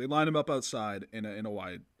 yards. They lined him up outside in a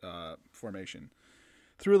wide formation.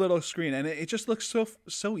 Through a little screen, and it just looks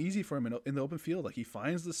so easy for him in the open field. Like he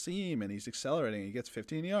finds the seam and he's accelerating. He gets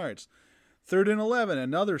 15 yards. 3rd and 11,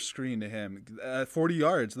 another screen to him. 40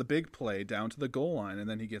 yards, the big play down to the goal line, and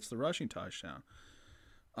then he gets the rushing touchdown.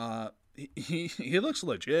 He looks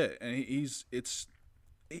legit, and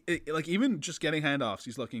like even just getting handoffs,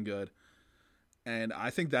 he's looking good. And I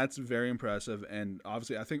think that's very impressive. And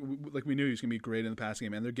obviously, I think we knew he was going to be great in the passing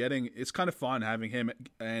game. And it's kind of fun having him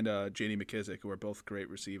and J.D. McKissick, who are both great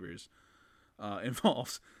receivers,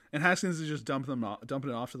 involved. And Haskins is just dumping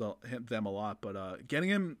it off to them a lot. But getting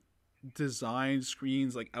him designed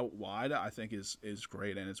screens like out wide, I think is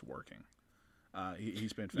great, and it's working.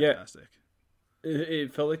 He's been fantastic. Yeah.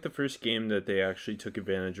 It felt like the first game that they actually took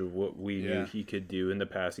advantage of what we knew he could do in the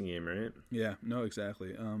passing game, right? Yeah, no,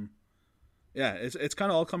 exactly. Yeah, it's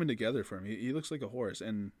kind of all coming together for him. He looks like a horse,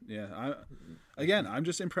 and I'm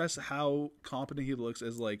just impressed how competent he looks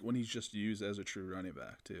as like when he's just used as a true running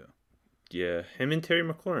back too. Yeah, him and Terry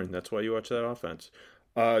McLaurin. That's why you watch that offense.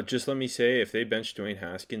 Just let me say, if they bench Dwayne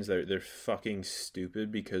Haskins, they're fucking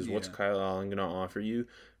stupid because what's Kyle Allen gonna offer you?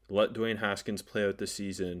 Let Dwayne Haskins play out the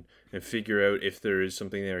season and figure out if there is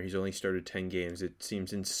something there. He's only started 10 games. It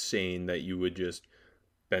seems insane that you would just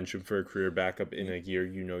bench him for a career backup in a year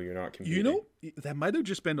you're not competing. That might have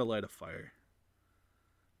just been to light a fire.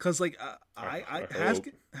 Because like I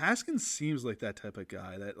Haskins seems like that type of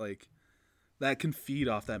guy that like that can feed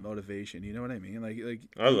off that motivation. You know what I mean? Like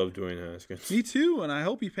I love Dwayne Haskins. Me too, and I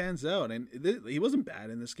hope he pans out. And he wasn't bad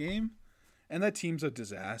in this game. And that team's a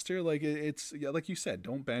disaster. Like it's like you said,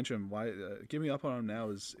 don't bench him. Why giving up on him now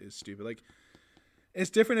is stupid. Like it's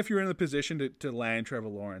different if you're in the position to land Trevor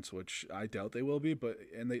Lawrence, which I doubt they will be. But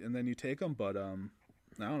and then you take him. But I don't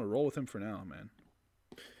know, roll with him for now, man.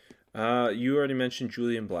 You already mentioned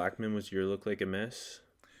Julian Blackmon was your look like a miss.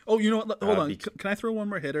 Oh, you know what? Hold on. Can I throw one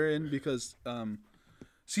more hitter in because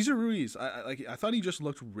Cesar Ruiz? I thought he just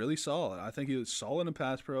looked really solid. I think he was solid in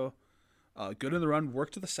pass pro. Good in the run,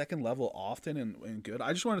 worked to the second level often and good.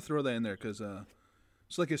 I just want to throw that in there because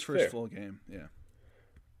it's like his first full game.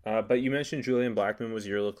 Yeah. But you mentioned Julian Blackmon was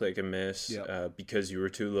your look like a miss Yep. because you were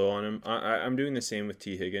too low on him. I'm doing the same with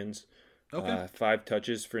T. Higgins. Okay. 5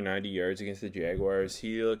 touches for 90 yards against the Jaguars.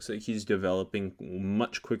 He looks like he's developing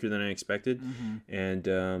much quicker than I expected.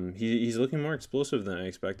 And he's looking more explosive than I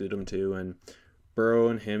expected him to. And Burrow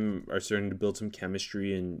and him are starting to build some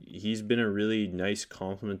chemistry, and he's been a really nice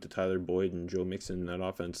compliment to Tyler Boyd and Joe Mixon in that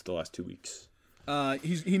offense the last 2 weeks.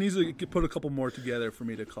 He needs to put a couple more together for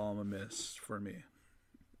me to call him a miss for me.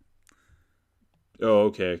 Oh,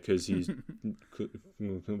 okay, because he's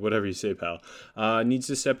whatever you say, pal. Needs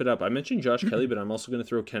to step it up. I mentioned Josh Kelly, but I'm also going to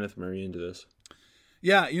throw Kenneth Murray into this.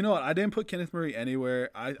 Yeah, you know what? I didn't put Kenneth Murray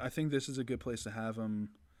anywhere. I think this is a good place to have him.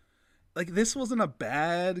 Like, this wasn't a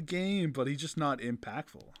bad game, but he's just not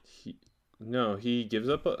impactful. He gives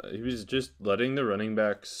up. He was just letting the running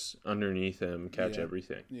backs underneath him catch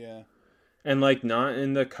everything. Yeah. And, like, not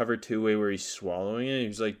in the cover 2 way where he's swallowing it. He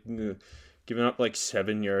was, like, giving up, like,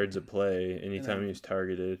 7 yards of play anytime he was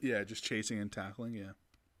targeted. Yeah, just chasing and tackling, yeah.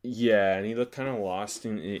 Yeah, and he looked kind of lost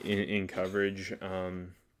in coverage.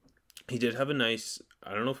 He did have a nice,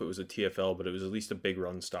 I don't know if it was a TFL, but it was at least a big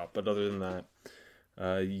run stop. But other than that,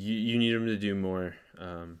 you need him to do more,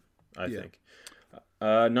 I think.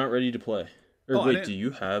 Not ready to play. Or wait, do you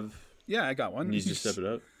have... Yeah, I got one. Needs to step it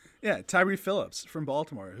up? Yeah, Tyree Phillips from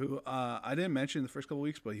Baltimore, who I didn't mention in the first couple of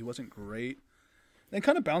weeks, but he wasn't great. Then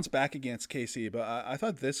kind of bounced back against KC, but I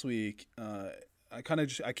thought this week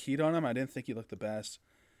I keyed on him. I didn't think he looked the best.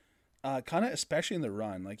 Kind of especially in the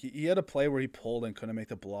run. Like he had a play where he pulled and couldn't make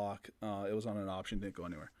the block. It was on an option, didn't go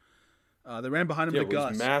anywhere. They ran behind him to Gus. Yeah, it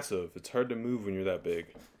was massive. It's hard to move when you're that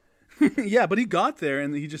big. Yeah, but he got there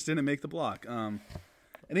and he just didn't make the block. And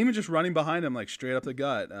even just running behind him like straight up the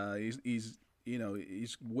gut, he's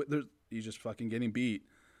just fucking getting beat.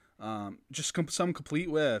 Just some complete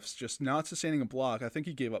whiffs, just not sustaining a block. I think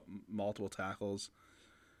he gave up multiple tackles.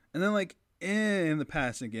 And then like in the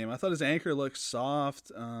passing game, I thought his anchor looked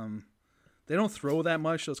soft. They don't throw that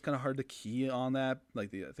much, so it's kind of hard to key on that.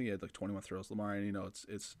 Like I think he had like 21 throws, Lamar, and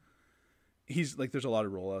he's like there's a lot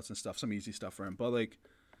of rollouts and stuff, some easy stuff for him. But like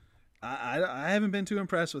I haven't been too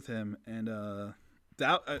impressed with him, and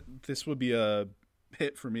this would be a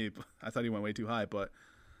hit for me. I thought he went way too high, but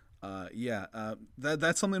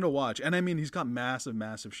that's something to watch. And I mean, he's got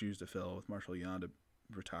massive shoes to fill with Marshall Yanda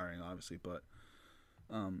retiring, obviously, but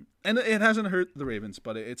and it hasn't hurt the Ravens,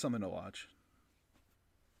 but it's something to watch.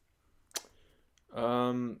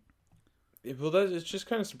 It's just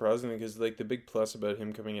kind of surprising because like the big plus about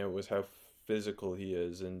him coming out was how physical he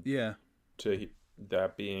is, and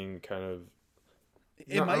that being kind of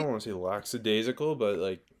I don't want to say lackadaisical, but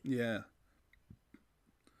like I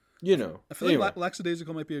feel like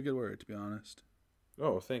lackadaisical might be a good word, to be honest.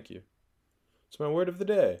 Oh, thank you. It's my word of the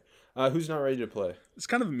day. Who's not ready to play? It's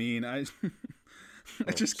kind of mean. I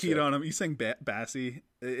just keyed on him. He's saying Bassey.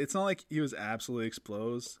 It's not like he was absolutely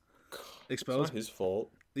exposed. It's not his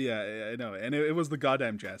fault. Yeah, I know. And it was the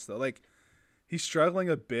goddamn Jets, though. Like, he's struggling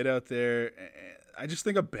a bit out there. I just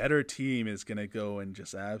think a better team is going to go and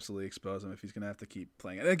just absolutely expose him if he's going to have to keep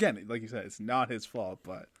playing. And again, like you said, it's not his fault,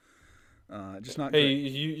 but just not Hey,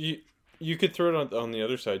 you could throw it on the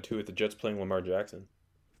other side, too, with the Jets playing Lamar Jackson.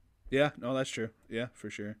 Yeah, no, that's true. Yeah, for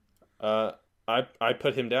sure. I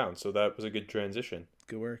put him down, so that was a good transition.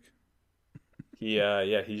 Good work.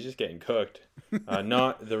 He's just getting cooked.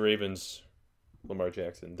 Not the Ravens, Lamar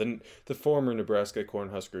Jackson, the former Nebraska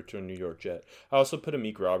Cornhusker to a New York Jet. I also put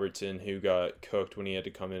Amik Robertson, who got cooked when he had to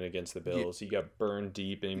come in against the Bills. He got burned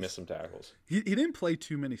deep and he missed some tackles. He didn't play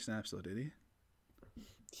too many snaps though, did he?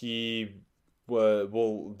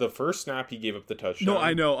 The first snap he gave up the touchdown. No,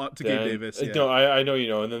 I know to Gabe Davis. Yeah. No, I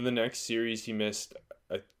know and then the next series he missed.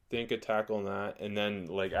 I think a tackle on that, and then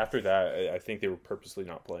like after that, I think they were purposely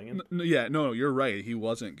not playing him. No, you're right. He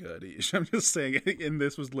wasn't good. I'm just saying, and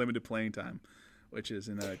this was limited playing time, which is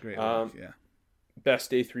in a great way. Yeah. best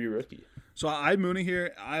day 3 rookie. So I'm mooning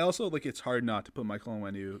here. I also it's hard not to put Michael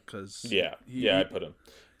Onwenu because I put him.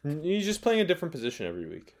 He's just playing a different position every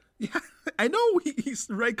week. Yeah, I know he's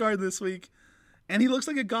right guard this week, and he looks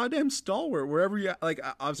like a goddamn stalwart wherever you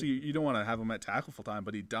obviously you don't want to have him at tackle full time,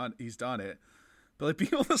 but he's done it. But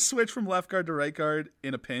being able to switch from left guard to right guard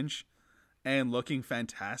in a pinch and looking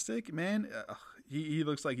fantastic, man. He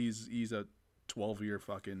looks like he's a 12-year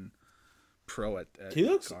fucking pro at he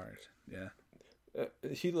looks guard. Yeah.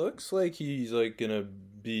 He looks like he's gonna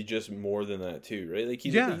be just more than that too, right?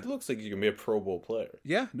 He looks like he's gonna be a Pro Bowl player.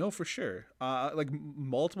 Yeah, no, for sure.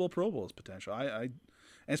 Multiple Pro Bowls potential. And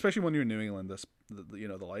especially when you're in New England,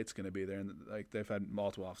 the light's gonna be there, and they've had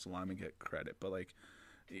multiple offensive linemen get credit, but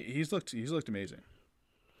he's looked amazing.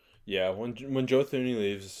 Yeah, when Joe Thuney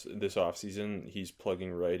leaves this offseason, he's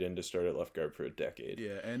plugging right in to start at left guard for a decade.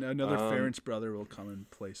 Yeah, and another Ferentz brother will come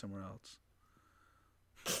and play somewhere else.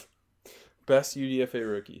 Best UDFA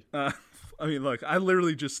rookie. Look, I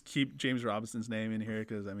literally just keep James Robinson's name in here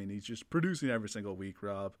because he's just producing every single week.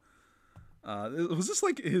 Rob, was this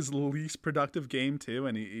his least productive game too,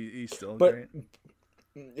 and he's still great.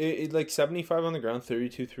 It 75 on the ground,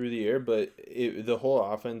 32 through the air, but the whole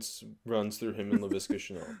offense runs through him and Laviska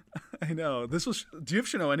Shenault. I know. Do you have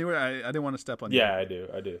Shenault anywhere? I didn't want to step on you. Yeah, I do.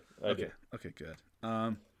 Okay, good.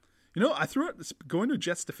 I threw out going to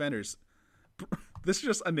Jets defenders. This is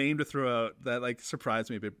just a name to throw out that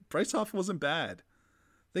surprised me, but Bryce Huff wasn't bad.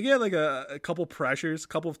 They get a couple pressures, a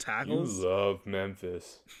couple of tackles. You love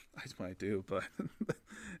Memphis. I do, but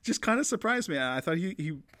just kind of surprised me. I thought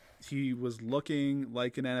he was looking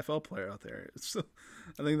like an NFL player out there. So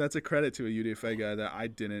I think that's a credit to a UDFA guy that I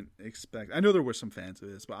didn't expect. I know there were some fans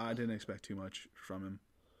of this, but I didn't expect too much from him.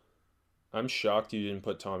 I'm shocked you didn't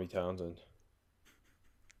put Tommy Townsend.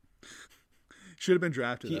 Should have been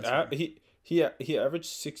drafted. He averaged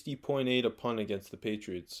 60.8 a punt against the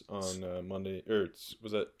Patriots on Monday.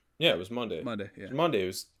 Was that? Yeah, it was Monday. Monday, yeah. It was Monday. It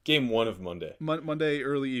was game 1 of Monday. Monday,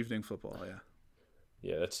 early evening football, yeah.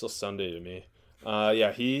 Yeah, that's still Sunday to me.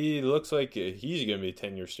 He looks like he's going to be a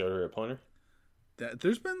 10-year starter at punter.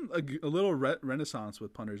 There's been a little renaissance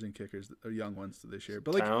with punters and kickers, young ones this year.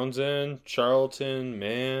 But Townsend, Charlton,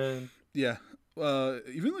 man. Yeah.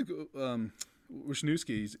 Even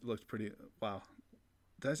Wisniewski looked pretty... Wow.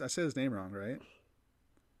 I said his name wrong, right?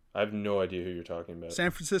 I have no idea who you're talking about.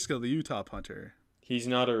 San Francisco, the Utah punter. He's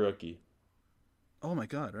not a rookie. Oh my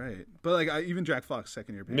God, right? But even Jack Fox,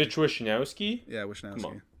 second year. Mitch Wishnowsky? Yeah, Wishnowsky. Come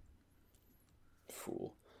on.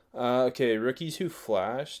 Fool. Okay, rookies who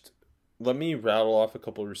flashed. Let me rattle off a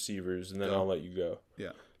couple of receivers, and then I'll let you go.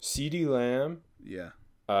 Yeah. CeeDee Lamb. Yeah.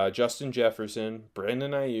 Justin Jefferson,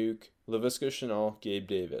 Brandon Ayuk, Laviska Shenault, Gabe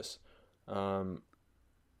Davis.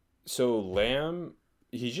 So Lamb,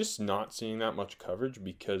 he's just not seeing that much coverage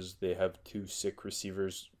because they have 2 sick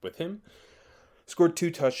receivers with him. Scored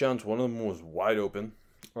 2 touchdowns. One of them was wide open.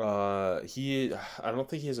 I don't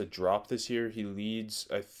think he has a drop this year. He leads,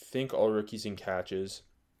 I think, all rookies in catches.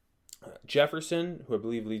 Jefferson, who I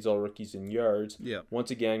believe leads all rookies in yards. Yeah.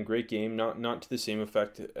 Once again, great game. Not to the same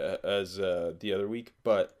effect as the other week,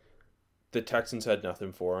 but the Texans had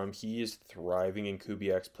nothing for him. He is thriving in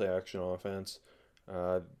Kubiak's play action offense.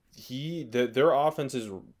 Their offense is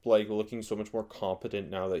looking so much more competent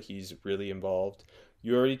now that he's really involved.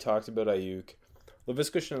 You already talked about Ayuk.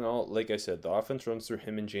 Laviska Shenault, like I said, the offense runs through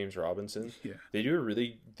him and James Robinson. Yeah. They've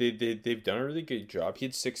done a really good job. He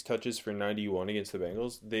had 6 touches for 91 against the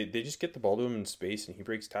Bengals. They just get the ball to him in space and he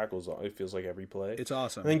breaks tackles, it feels like, every play. It's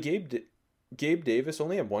awesome. And then Gabe Davis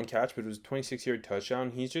only had 1 catch, but it was a 26-yard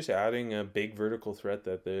touchdown. He's just adding a big vertical threat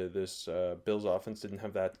that this Bills offense didn't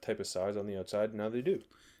have that type of size on the outside. Now they do.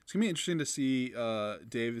 It's going to be interesting to see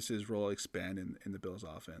Davis's role expand in the Bills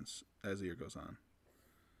offense as the year goes on.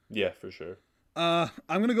 Yeah, for sure. I'm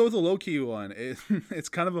going to go with a low-key one. It's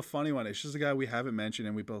kind of a funny one. It's just a guy we haven't mentioned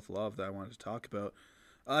and we both love that I wanted to talk about.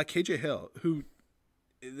 KJ Hill, who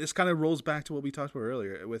this kind of rolls back to what we talked about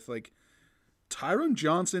earlier with Tyron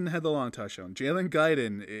Johnson had the long touchdown. Jalen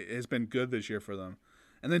Guyton has been good this year for them.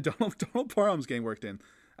 And then Donald Parham's getting worked in.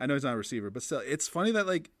 I know he's not a receiver, but still, it's funny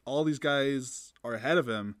that all these guys are ahead of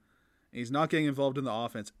him. And he's not getting involved in the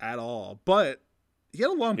offense at all. But he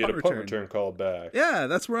had a long punt return called back. Yeah,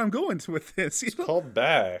 that's where I'm going with this. He's called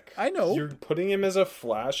back. I know. You're putting him as a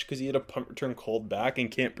flash because he had a punt return called back and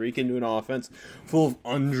can't break into an offense full of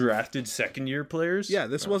undrafted second-year players? Yeah,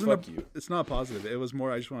 this wasn't it's not positive. It was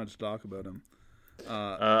more I just wanted to talk about him.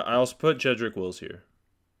 I also put Jedrick Wills here.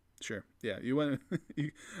 Sure. Yeah, you went.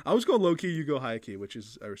 I always go low key. You go high key, which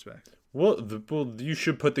is I respect. Well, you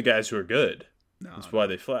should put the guys who are good. That's why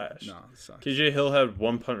they flash. No, it sucks. KJ Hill had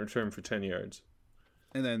 1 punt return for 10 yards.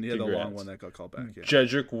 And then he had the long Congrats. one that got called back. Yeah.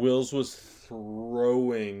 Jedrick Wills was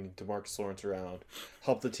throwing DeMarcus Lawrence around.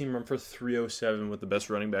 Helped the team run for 307 with the best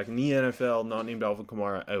running back in the NFL, not named Alvin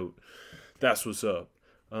Kamara, out. That's what's up.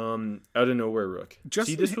 Out of nowhere, Rook.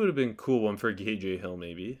 See, this would have been a cool one for KJ Hill,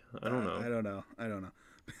 maybe. I don't know. I don't know.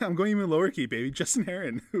 I'm going even lower key, baby. Justin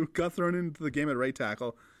Herron, who got thrown into the game at right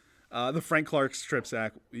tackle. The Frank Clark strip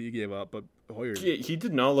sack he gave up, but Hoyer. He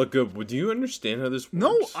did not look good. Do you understand how this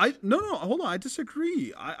works? No, hold on. I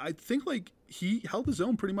disagree. I think like he held his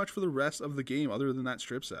own pretty much for the rest of the game, other than that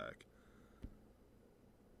strip sack.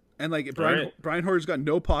 And like Brian Hoyer's got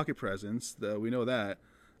no pocket presence. We know that.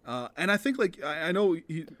 And I think like I know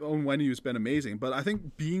Onwenu been amazing, but I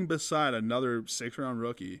think being beside another 6th-round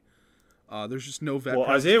rookie, there's just no vet. Well,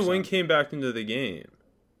 Isaiah Wynn came back into the game.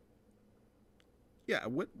 Yeah,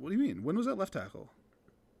 what do you mean? When was that left tackle?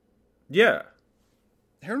 Yeah.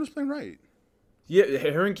 Herron was playing right. Yeah,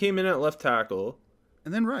 Herron came in at left tackle.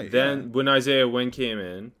 And then right. Then when Isaiah Wynn came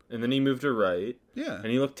in, and then he moved to right. Yeah. And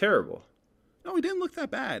he looked terrible. No, he didn't look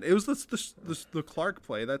that bad. It was the Clark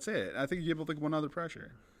play. That's it. I think he gave up like one other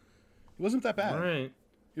pressure. It wasn't that bad. Right.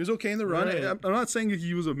 He was okay in the run. Right. I'm not saying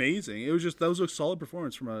he was amazing. It was just that was a solid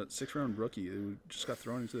performance from a 6th-round rookie who just got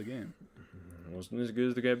thrown into the game. It wasn't as good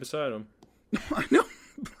as the guy beside him. I know,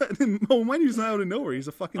 but Onwenu's not out of nowhere. He's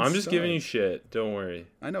a fucking I'm just stud. giving you shit. Don't worry.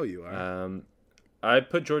 I know you are. I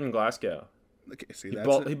put Jordan Glasgow. Okay, see,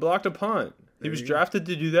 He blocked a punt. He was drafted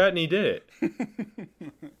to do that, and he did it.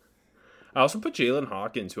 I also put Jalen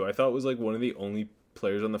Hawkins, who I thought was like one of the only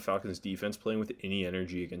players on the Falcons defense playing with any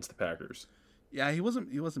energy against the Packers. Yeah, he wasn't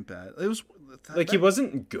bad. It was he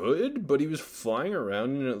wasn't good, but he was flying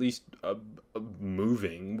around and at least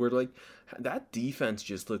moving. Where like that defense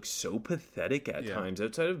just looks so pathetic at times.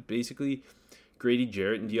 Outside of basically Grady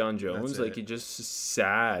Jarrett and Deion Jones, like it's just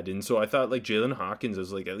sad. And so I thought like Jalen Hawkins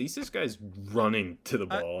was like, at least this guy's running to the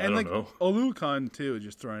ball. I don't know. Oluokun too,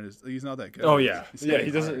 just throwing he's not that good. Oh yeah, he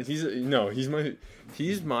doesn't.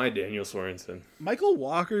 He's my Daniel Sorensen. Michael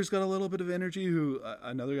Walker's got a little bit of energy. Who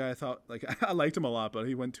another guy I thought like I liked him a lot, but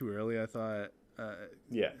he went too early. I thought. I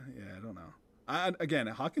don't know. Again,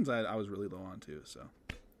 Hawkins, I was really low on too. So.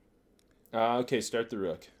 Okay, start the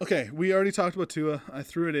Rook. Okay, we already talked about Tua. I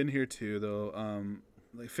threw it in here too, though.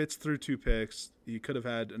 Like Fitz threw 2 picks. He could have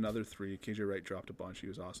had another 3. KJ Wright dropped a bunch. He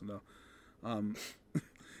was awesome though.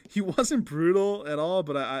 He wasn't brutal at all,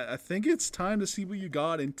 but I think it's time to see what you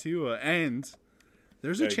got in Tua. And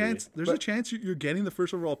there's a chance. There's a chance you're getting the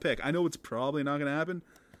first overall pick. I know it's probably not going to happen,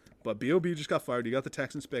 but B.O.B. just got fired. You got the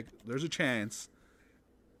Texans pick. There's a chance.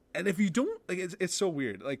 And if you don't, like, it's so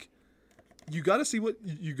weird. Like, you got to see what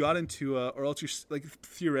you got into, or else you're like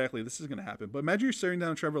theoretically this is going to happen. But imagine you're staring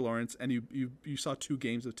down Trevor Lawrence and you saw 2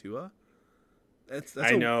 games of Tua. It's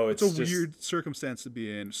a weird circumstance to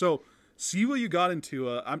be in. So see what you got into.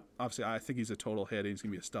 I think he's a total hit and he's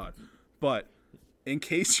going to be a stud. But in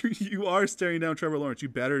case you are staring down Trevor Lawrence, you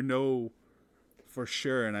better know for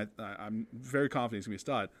sure. And I'm very confident he's going to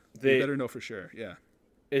be a stud. You better know for sure. Yeah.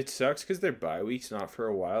 It sucks because their bye week's not for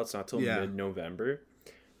a while. It's not till mid-November.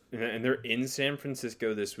 And they're in San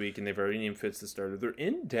Francisco this week, and they've already named Fitz the starter. They're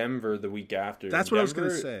in Denver the week after. That's what I was going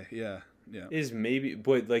to say. Yeah. Is maybe,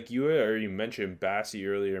 but like you already mentioned Bassie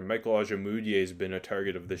earlier, Michael Ajamudia has been a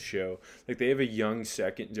target of this show. Like they have a young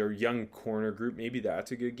second or young corner group. Maybe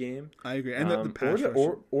that's a good game. I agree. And the pass rush,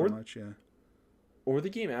 or the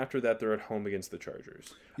game after that, they're at home against the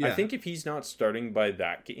Chargers. Yeah. I think if he's not starting by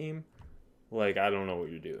that game, like, I don't know what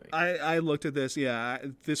you're doing. I looked at this. Yeah,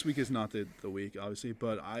 this week is not the week, obviously,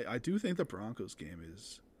 but I do think the Broncos game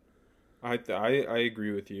is. I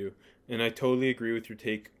agree with you, and I totally agree with your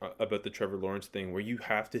take about the Trevor Lawrence thing, where you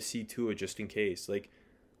have to see Tua just in case, like,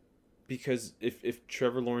 because if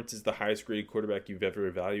Trevor Lawrence is the highest graded quarterback you've ever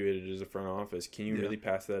evaluated as a front office, can you really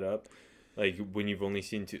pass that up? Like when you've only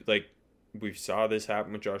seen two, like. We saw this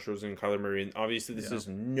happen with Josh Rosen and Kyler Murray, and obviously this is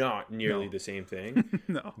not nearly the same thing.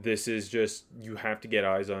 No. This is just, you have to get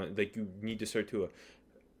eyes on it. Like, you need to start to...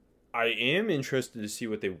 I am interested to see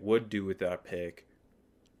what they would do with that pick.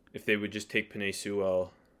 If they would just take Penei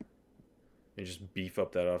Sewell and just beef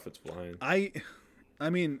up that offensive line. I'm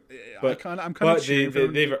kind of cheering for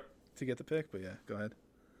them to get the pick, but yeah, go ahead.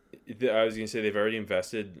 I was going to say, they've already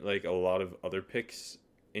invested, like, a lot of other picks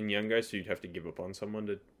in young guys, so you'd have to give up on someone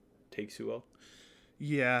to take Sewell.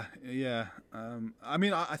 Yeah.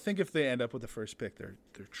 I think if they end up with the first pick, they're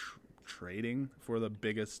trading for the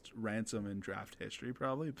biggest ransom in draft history,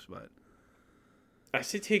 probably. But I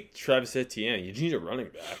say take Travis Etienne. You need a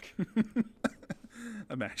running back.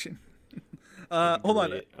 Imagine. Hold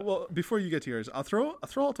on. Well, before you get to yours, I'll throw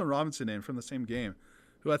Alton Robinson in from the same game,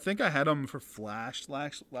 who I think I had him for flash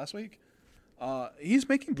last week. He's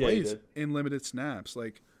making Yeah, he plays did. in limited snaps.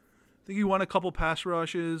 Like, I think he won a couple pass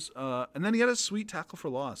rushes, and then he had a sweet tackle for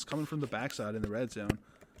loss coming from the backside in the red zone.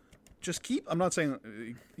 Just I'm not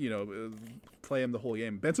saying, play him the whole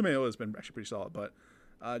game. Ben Semedo has been actually pretty solid, but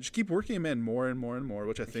just keep working him in more and more and more,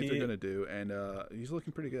 which I think they're going to do, and he's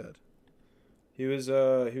looking pretty good. He was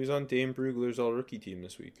on Dane Brugler's all-rookie team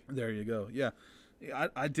this week. There you go. Yeah.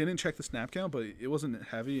 I didn't check the snap count, but it wasn't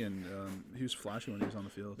heavy, and he was flashy when he was on the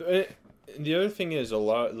field. The other thing is a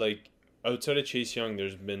lot, like, outside of Chase Young,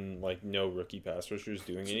 there's been, like, no rookie pass rushers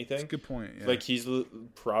doing anything. That's a good point, yeah. Like, he's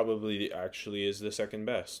probably actually is the second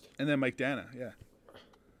best. And then Mike Dana, yeah.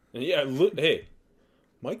 And yeah, hey,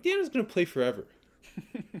 Mike Dana's gonna play forever.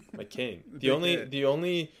 My king. The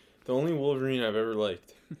only Wolverine I've ever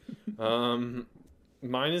liked.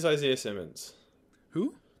 Mine is Isaiah Simmons.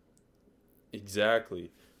 Who?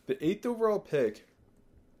 Exactly. The 8th overall pick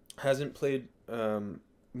hasn't played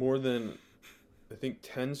more than, I think,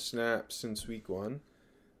 10 snaps since week 1.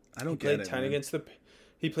 I don't get it.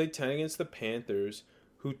 He played 10 against the Panthers,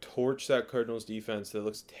 who torched that Cardinals defense that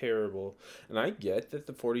looks terrible. And I get that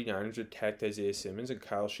the 49ers attacked Isaiah Simmons, and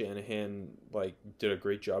Kyle Shanahan did a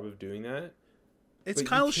great job of doing that. It's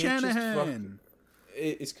Kyle Shanahan.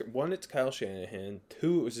 It's Kyle Shanahan.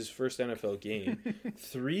 2, it was his first NFL game.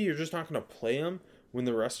 3, you're just not going to play him when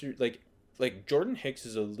the rest of your like Jordan Hicks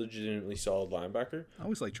is a legitimately solid linebacker. I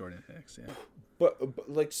always like Jordan Hicks, yeah.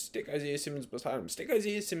 But stick Isaiah Simmons beside him. Stick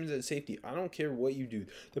Isaiah Simmons at safety. I don't care what you do.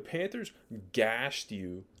 The Panthers gashed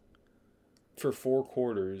you for 4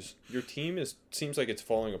 quarters. Your team seems like it's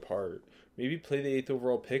falling apart. Maybe play the 8th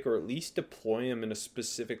overall pick, or at least deploy him in a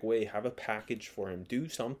specific way. Have a package for him. Do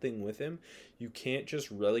something with him. You can't just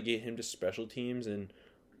relegate him to special teams and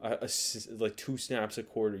 2 snaps a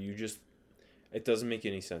quarter. It doesn't make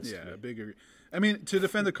any sense. Yeah, bigger. I mean, to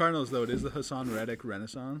defend the Cardinals, though, it is the Hassan Reddick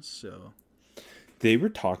renaissance, so... They were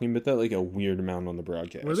talking about that like a weird amount on the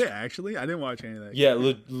broadcast. Were they actually? I didn't watch any of that. Yeah,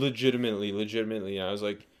 legitimately. I was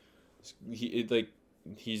like,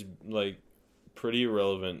 he's like pretty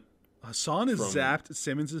irrelevant. Hassan has zapped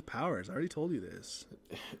Simmons' powers. I already told you this.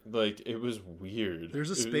 Like, it was weird.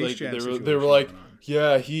 There's a Space Jam situation They were like, going on.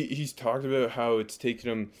 yeah, he's talked about how it's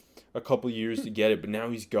taken him a couple years to get it, but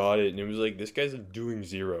now he's got it. And it was like, this guy's doing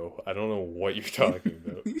 0. I don't know what you're talking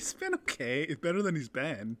about. He's been okay. It's better than he's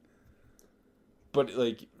been. But,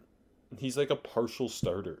 like, he's like a partial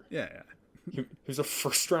starter. Yeah. He was a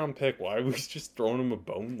first-round pick. Why was he just throwing him a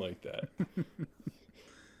bone like that?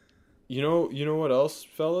 You know what else,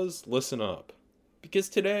 fellas? Listen up. Because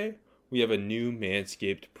today, we have a new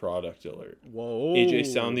Manscaped product alert. Whoa. AJ,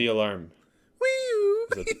 sound the alarm.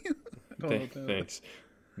 Wee! Thanks.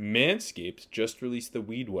 Manscaped just released the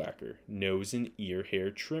Weed Whacker nose and ear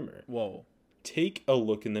hair trimmer. Whoa. Take a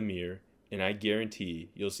look in the mirror, and I guarantee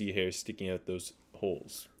you'll see hair sticking out those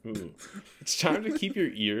holes. Ooh. It's time to keep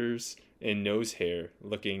your ears and nose hair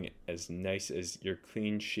looking as nice as your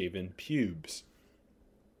clean-shaven pubes.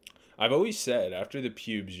 I've always said, after the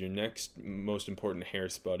pubes, your next most important hair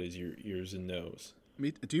spot is your ears and nose.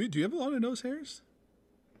 Do you have a lot of nose hairs?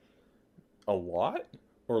 A lot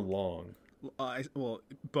or long? Well,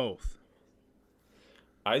 both.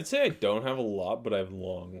 I'd say I don't have a lot, but I have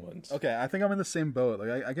long ones. Okay, I think I'm in the same boat.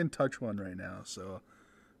 Like I can touch one right now, so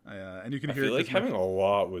and you can hear. I feel like having a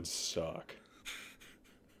lot would suck.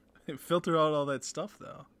 Filter out all that stuff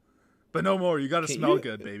though. But no more. You gotta smell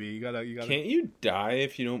good, baby. You gotta. Can't you die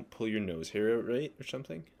if you don't pull your nose hair out right or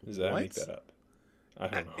something? Does that What? make that up? I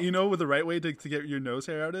don't know. You know what the right way to get your nose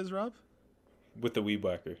hair out is, Rob? With the weed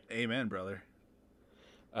whacker. Amen, brother.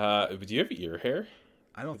 Do you have ear hair?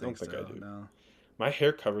 I don't think I so. do. No. My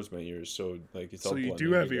hair covers my ears, so like it's all. So you blended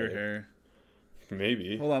do have ear together. hair.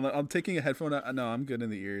 Maybe. Hold on, I'm taking a headphone out. No, I'm good in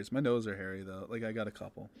the ears. My nose are hairy though. Like I got a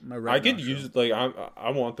couple. My right I could nostril. use like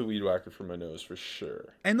I want the weed whacker for my nose for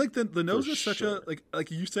sure. And like the nose For is such sure. a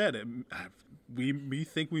like you said, we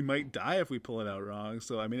think we might die if we pull it out wrong.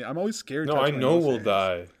 So I mean, I'm always scared. No, to touch I my know nose we'll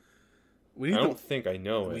hairs. die. We I need don't think I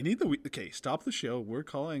know we it. need the okay. Stop the show. We're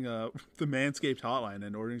calling the Manscaped hotline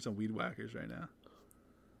and ordering some weed whackers right now.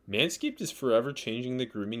 Manscaped is forever changing the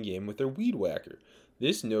grooming game with their Weed Whacker.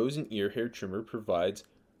 This nose and ear hair trimmer provides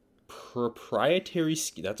proprietary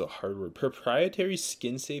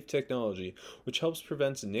skin-safe technology, which helps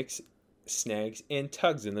prevent nicks, snags, and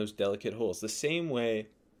tugs in those delicate holes. The same way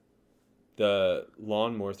the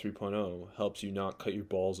Lawnmower 3.0 helps you not cut your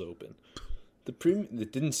balls open.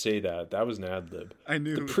 It didn't say that. That was an ad-lib. I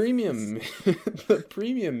knew The premium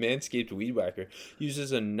Manscaped Weed Whacker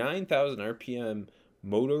uses a 9,000 RPM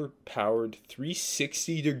motor-powered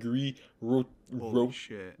 360-degree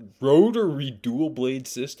Shit. rotary dual-blade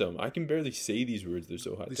system. I can barely say these words. They're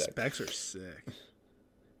so high-tech. These specs are sick.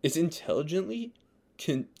 It's intelligently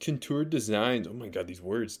contoured designs. Oh my god, these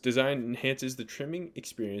words. Design enhances the trimming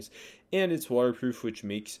experience, and it's waterproof, which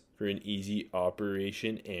makes for an easy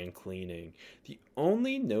operation and cleaning. The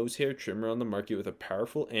only nose hair trimmer on the market with a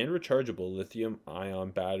powerful and rechargeable lithium-ion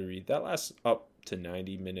battery that lasts up to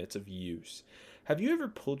 90 minutes of use. Have you ever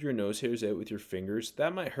pulled your nose hairs out with your fingers?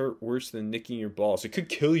 That might hurt worse than nicking your balls. It could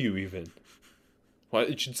kill you even. Why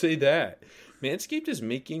it should say that. Manscaped is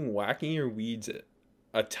making whacking your weeds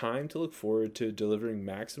a time to look forward to, delivering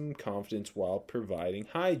maximum confidence while providing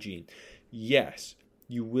hygiene. Yes,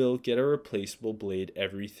 you will get a replaceable blade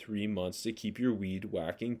every 3 months to keep your weed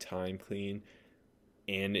whacking time clean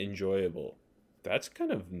and enjoyable. That's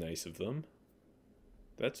kind of nice of them.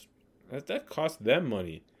 That cost them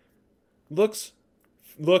money.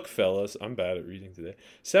 Look, fellas, I'm bad at reading today.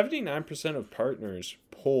 79% of partners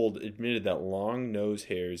polled admitted that long nose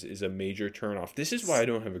hairs is a major turnoff. This is why I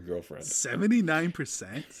don't have a girlfriend.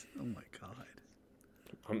 79%? Oh my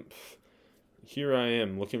god. Here I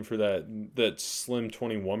am looking for that slim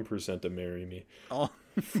 21% to marry me.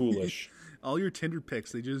 Foolish. All your Tinder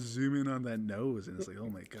pics, they just zoom in on that nose, and it's like, oh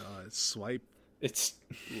my god, swipe. It's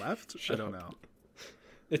left. I don't know.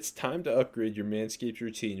 It's time to upgrade your Manscaped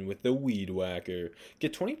routine with the Weed Whacker.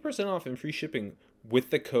 Get 20% off and free shipping with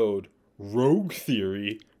the code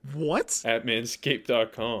ROGUETHEORY. What? At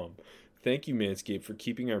manscaped.com. Thank you, Manscaped, for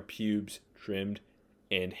keeping our pubes trimmed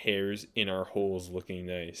and hairs in our holes looking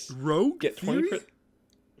nice. Rogue Get 20%.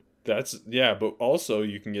 But also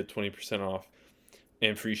you can get 20% off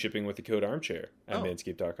and free shipping with the code ARMCHAIR at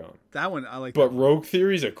manscaped.com. That one I like. But Rogue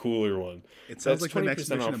Theory is a cooler one. It sounds like the next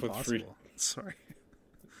Mission Impossible. Sorry.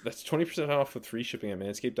 That's 20% off with free shipping at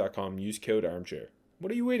manscaped.com. Use code ARMCHAIR.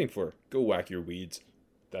 What are you waiting for? Go whack your weeds.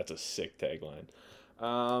 That's a sick tagline.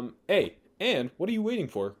 And what are you waiting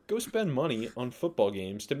for? Go spend money on football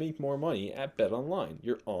games to make more money at BetOnline,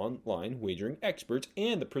 your online wagering experts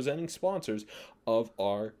and the presenting sponsors of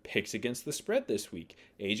our picks against the spread this week.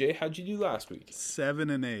 AJ, how'd you do last week?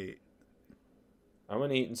 7-8. I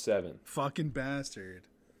went 8-7. Fucking bastard.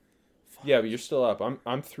 Yeah, but you're still up. I'm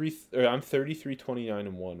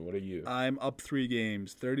 33-29-1. What are you? I'm up 3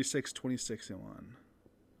 games, 36-26-1.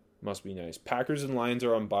 Must be nice. Packers and Lions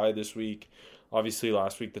are on bye this week. Obviously,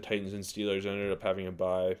 last week the Titans and Steelers ended up having a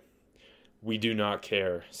bye. We do not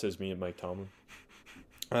care, says me and Mike Tomlin.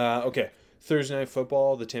 Okay, Thursday Night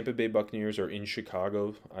Football. The Tampa Bay Buccaneers are in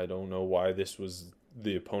Chicago. I don't know why this was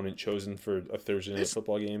the opponent chosen for a Thursday Night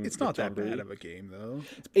Football game. It's not that bad of a game, though.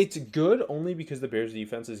 It's good only because the Bears'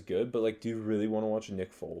 defense is good, but, do you really want to watch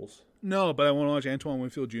Nick Foles? No, but I want to watch Antoine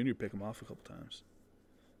Winfield Jr. pick him off a couple times.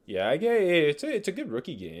 Yeah, I get it. It's a good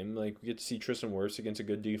rookie game. We get to see Tristan Wirfs against a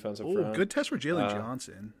good defensive front. Good test for Jalen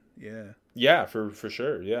Johnson. Yeah. Yeah, for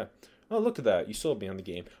sure, yeah. Oh, look at that. You still have me on the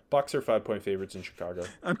game. Bucs are 5-point favorites in Chicago.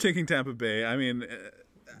 I'm taking Tampa Bay. I mean,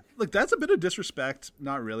 look, that's a bit of disrespect.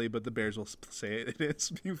 Not really, but the Bears will say it is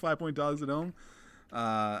being 5-point dogs at home.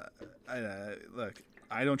 Look,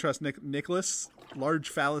 I don't trust Nicholas, large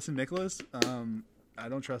phallus and Nicholas. I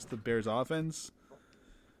don't trust the Bears offense.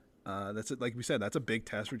 That's it. Like we said, that's a big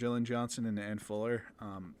test for Jalen Johnson and Fuller.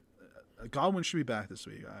 Godwin should be back this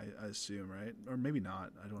week, I assume, right? Or maybe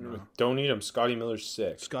not. I don't know. Don't need him. Scotty Miller's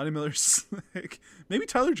sick. Scotty Miller's sick. Maybe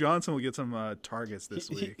Tyler Johnson will get some targets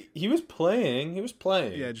this week. He was playing.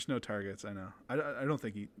 Yeah, just no targets. I know. I don't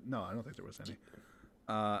think there was any.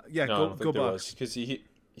 Go Bucs. Because the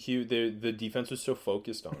defense was so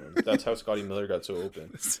focused on him. That's how Scotty Miller got so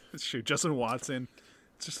open. It's true. Justin Watson.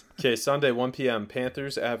 Okay, Sunday, 1 p.m.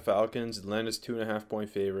 Panthers at Falcons. Atlanta's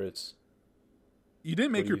 2.5-point favorites. You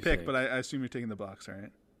didn't make your pick, but I assume you're taking the Bucs,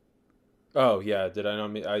 right? Oh, yeah. Did I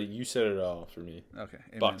not? You said it all for me. Okay.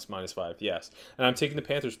 Bucs -5, yes. And I'm taking the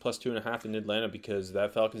Panthers plus 2.5 in Atlanta because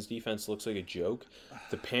that Falcons defense looks like a joke.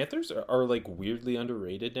 The Panthers are weirdly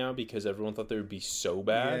underrated now because everyone thought they would be so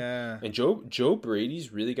bad. Yeah. And Joe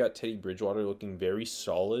Brady's really got Teddy Bridgewater looking very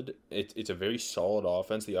solid. It's a very solid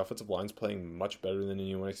offense. The offensive line's playing much better than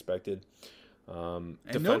anyone expected.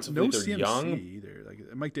 Defensively, no they're CMC young either.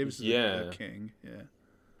 Mike Davis is a king. Yeah.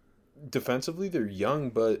 Defensively, they're young,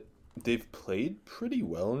 but they've played pretty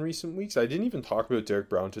well in recent weeks. I didn't even talk about Derek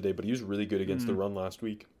Brown today, but he was really good against the run last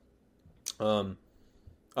week. I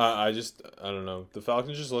don't know. The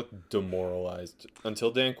Falcons just look demoralized. Until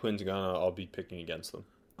Dan Quinn's gone, I'll be picking against them.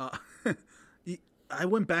 I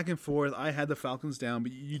went back and forth. I had the Falcons down,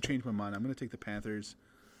 but you changed my mind. I'm going to take the Panthers.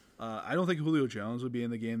 I don't think Julio Jones would be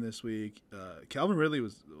in the game this week. Calvin Ridley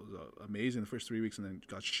was amazing the first 3 weeks and then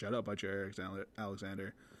got shut up by Jair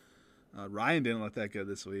Alexander. Ryan didn't look that good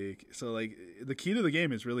this week. So, like, the key to the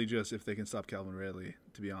game is really just if they can stop Calvin Ridley,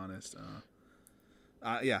 to be honest.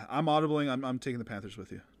 Yeah, I'm audibling. I'm taking the Panthers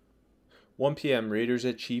with you. 1 p.m. Raiders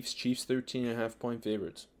at Chiefs. Chiefs 13.5-point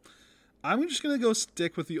favorites. I'm just gonna go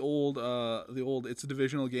stick with the old. It's a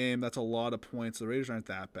divisional game. That's a lot of points. The Raiders aren't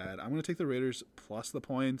that bad. I'm gonna take the Raiders plus the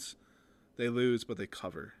points. They lose, but they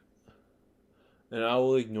cover. And I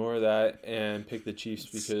will ignore that and pick the Chiefs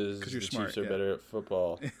because the smart, Chiefs are yeah. better at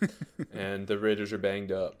football, and the Raiders are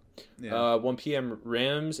banged up. Yeah. 1 p.m.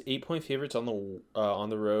 Rams 8-point favorites on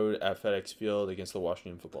the road at FedEx Field against the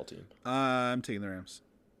Washington football team. I'm taking the Rams.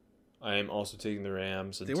 I am also taking the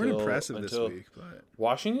Rams. They weren't impressive this week, but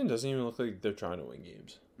Washington doesn't even look like they're trying to win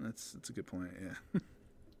games. That's a good point.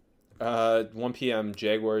 Yeah. 1 p.m.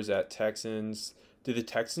 Jaguars at Texans. Did the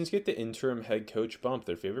Texans get the interim head coach bump?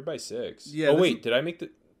 They're favored by 6. Yeah. Oh wait, did I make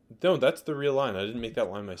the? No, that's the real line. I didn't make that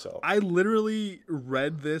line myself. I literally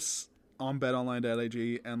read this on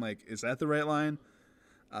betonline.ag and like, is that the right line?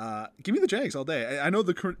 Give me the Jags all day. I know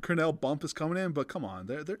the Cornell bump is coming in, but come on,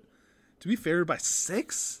 they're to be favored by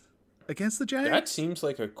 6 against the Jags. That seems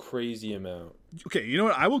like a crazy amount. Okay, you know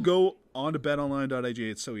what? I will go on to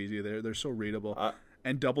betonline.ag. It's so easy. They're so readable.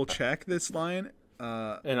 And double check this line.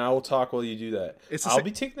 And I will talk while you do that. I'll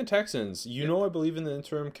be taking the Texans. You know I believe in the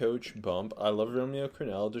interim coach bump. I love Romeo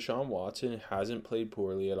Crennel. Deshaun Watson hasn't played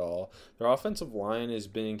poorly at all. Their offensive line has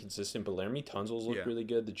been inconsistent, but Laramie Tunsil's looked really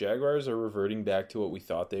good. The Jaguars are reverting back to what we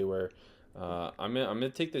thought they were. I'm gonna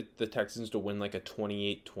take the Texans to win like a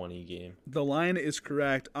 28-20 game. The line is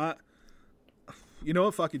correct. You know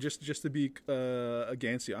what? Fuck it. Just to be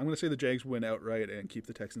against you, I'm gonna say the Jags win outright and keep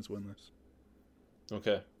the Texans winless.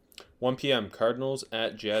 Okay. 1 p.m. Cardinals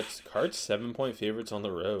at Jets. Cards 7-point favorites on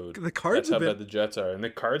the road. The Cards That's how bad the Jets are, and the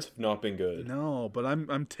Cards have not been good. No, but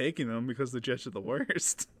I'm taking them because the Jets are the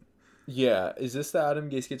worst. Yeah, is this the Adam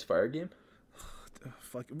Gase gets fired game?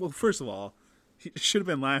 Fuck. Well, first of all, it should have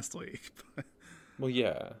been last week. Well,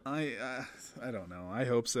 yeah. I don't know. I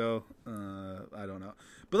hope so. I don't know.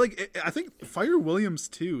 But like, I think fire Williams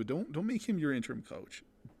too. Don't make him your interim coach.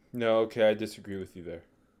 No, okay, I disagree with you there.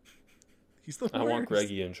 He's the worst. I want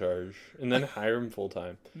Greggy in charge, and then hire him full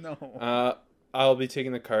time. No. I'll be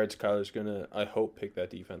taking the Cards. Kyler's gonna, I hope, pick that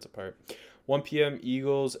defense apart. 1 p.m.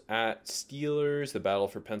 Eagles at Steelers. The battle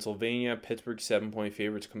for Pennsylvania. Pittsburgh 7-point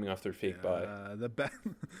favorites coming off their fake bye. The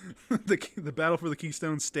battle for the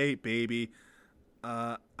Keystone State, baby.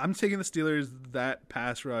 I'm taking the Steelers. That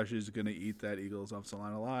pass rush is gonna eat that Eagles offensive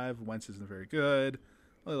line alive. Wentz isn't very good.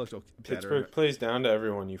 Well, they looked better. Pittsburgh plays down to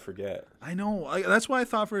everyone, you forget. I know. That's why I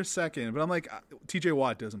thought for a second. But I'm like, TJ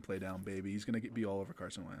Watt doesn't play down, baby. He's going to be all over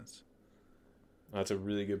Carson Wentz. That's a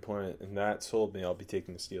really good point, and that sold me. I'll be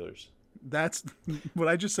taking the Steelers. That's what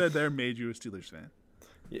I just said there made you a Steelers fan.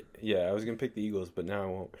 Yeah, I was going to pick the Eagles, but now I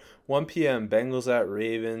won't. 1 p.m., Bengals at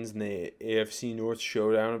Ravens in the AFC North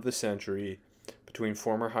showdown of the century between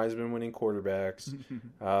former Heisman-winning quarterbacks.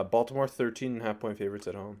 Baltimore 13.5-point favorites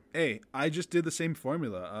at home. Hey, I just did the same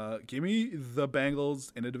formula. Give me the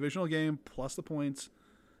Bengals in a divisional game plus the points.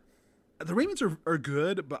 The Ravens are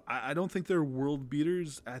good, but I don't think they're world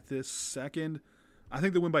beaters at this second. I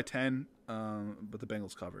think they win by 10, but the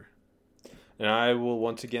Bengals cover. And I will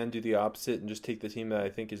once again do the opposite and just take the team that I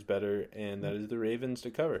think is better, and that is the Ravens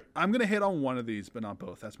to cover. I'm going to hit on one of these, but not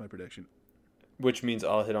both. That's my prediction. Which means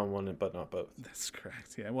I'll hit on one, but not both. That's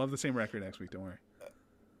correct. Yeah, we'll have the same record next week. Don't worry.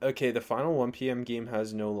 Okay, the final 1 p.m. game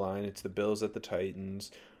has no line. It's the Bills at the Titans.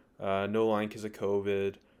 No line because of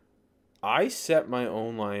COVID. I set my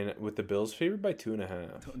own line with the Bills favored by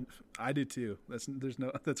 2.5. I did too.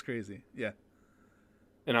 That's crazy. Yeah.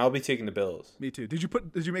 And I'll be taking the Bills. Me too. Did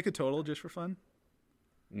you make a total just for fun?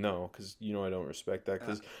 No, because I don't respect that.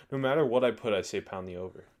 Because no matter what I put, I say pound the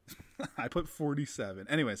over. I put 47.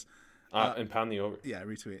 Anyways. And pound the over. Yeah,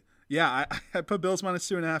 retweet. Yeah, I put Bills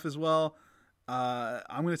minus 2.5 as well.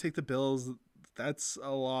 I'm going to take the Bills. That's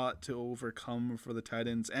a lot to overcome for the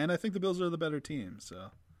Titans, and I think the Bills are the better team.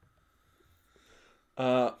 So,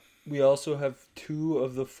 we also have 2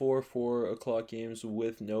 of the 4 o'clock games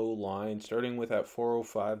with no line. Starting with at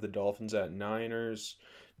 4:05, the Dolphins at Niners.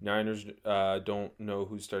 Niners don't know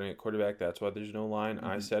who's starting at quarterback. That's why there's no line.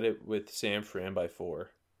 I set it with San Fran by 4.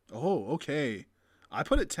 Oh, okay. I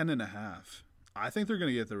put it 10.5. I think they're going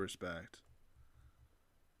to get the respect.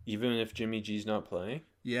 Even if Jimmy G's not playing?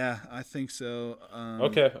 Yeah, I think so.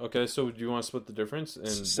 Okay. So do you want to split the difference? And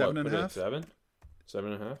 7.5? 7?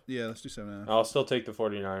 7.5? Yeah, let's do 7.5. I'll still take the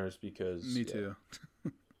 49ers because... Me too.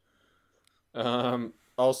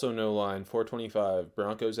 Also no line. 425.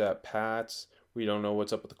 Broncos at Pats. We don't know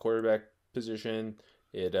what's up with the quarterback position.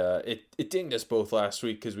 It dinged us both last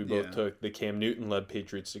week because we both took the Cam Newton-led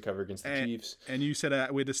Patriots to cover against the Chiefs. And you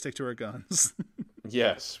said we had to stick to our guns.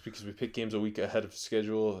 Yes, because we pick games a week ahead of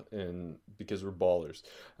schedule and because we're ballers.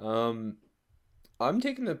 I'm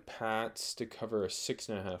taking the Pats to cover a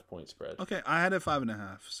 6.5 point spread. Okay, I had a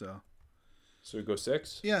 5.5, so we go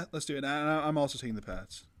 6? Yeah, let's do it. I'm also taking the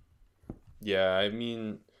Pats. Yeah, I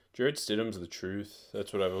mean, Jared Stidham's the truth.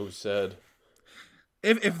 That's what I've always said.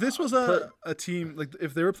 If this was a team, like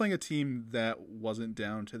if they were playing a team that wasn't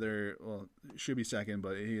down to their, well, should be second,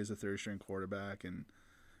 but he is a third string quarterback and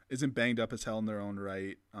isn't banged up as hell in their own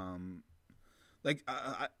right. I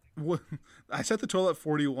set the total at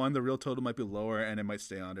 41. The real total might be lower, and it might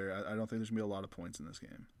stay under. I don't think there's gonna be a lot of points in this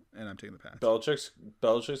game, and I'm taking the Pats.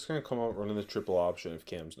 Belichick's gonna come out running the triple option if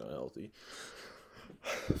Cam's not healthy.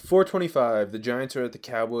 425. The Giants are at the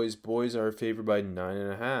Cowboys. Boys are favored by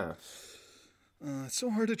 9.5. It's so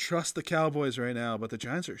hard to trust the Cowboys right now, but the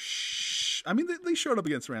Giants are I mean, they showed up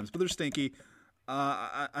against the Rams, but they're stinky.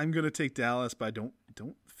 I'm gonna take Dallas, but I don't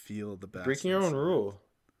feel the best. Breaking your own rule.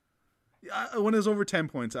 When it's over 10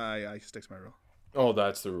 points, I stick to my rule. Oh,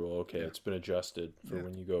 that's the rule. Okay, it's been adjusted for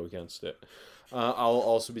when you go against it. I'll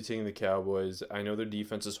also be taking the Cowboys. I know their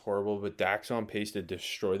defense is horrible, but Dak's on pace to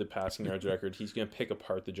destroy the passing yards record. He's going to pick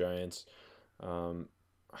apart the Giants.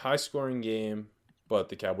 High-scoring game, but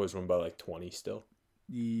the Cowboys win by like 20 still.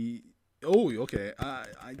 Okay.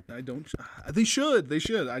 I don't. They should.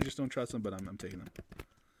 I just don't trust them, but I'm taking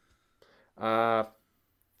them.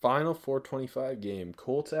 Final 425 game.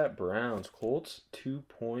 Colts at Browns. Colts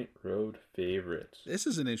 2-point road favorites. This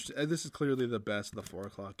is this is clearly the best of the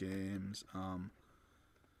 4:00 games.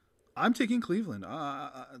 I'm taking Cleveland.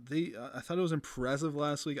 I thought it was impressive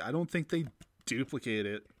last week. I don't think they duplicate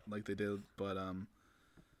it like they did, but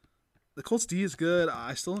the Colts D is good.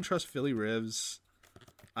 I still don't trust Philly Rivs.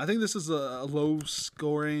 I think this is a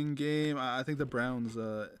low-scoring game. I think the Browns.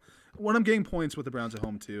 When I'm getting points with the Browns at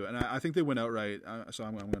home too, and I think they win outright. So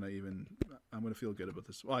I'm gonna feel good about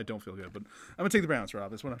this. Well, I don't feel good, but I'm gonna take the Browns, Rob.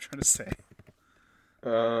 That's what I'm trying to say.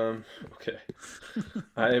 Okay.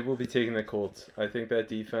 I will be taking the Colts. I think that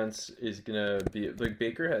defense is gonna be like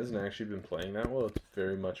Baker hasn't actually been playing that well. It's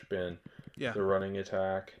very much been the running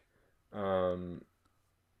attack. And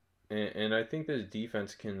I think this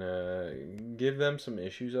defense can give them some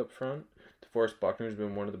issues up front. DeForest Buckner's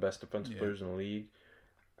been one of the best defensive players in the league.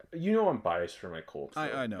 You know I'm biased for my Colts.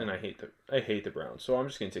 I know, and I hate the Browns, so I'm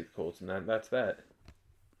just gonna take the Colts, and that's that.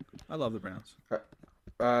 I love the Browns.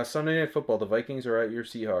 Sunday Night Football. The Vikings are at your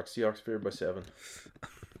Seahawks. Seahawks favored by 7.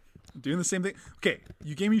 Doing the same thing. Okay,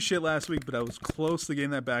 you gave me shit last week, but I was close to getting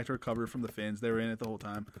that backdoor cover from the Fins. They were in it the whole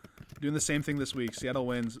time. Doing the same thing this week. Seattle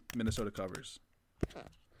wins. Minnesota covers.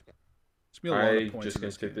 It's gonna be a lot of points. I'm just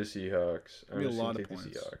gonna take the Seahawks.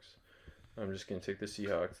 I'm just going to take the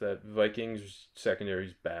Seahawks. That Vikings secondary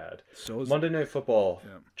is bad. So is Monday Night Football.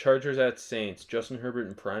 Yeah. Chargers at Saints. Justin Herbert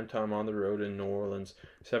in primetime on the road in New Orleans.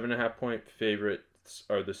 7.5 point favorites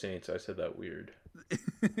are the Saints. I said that weird.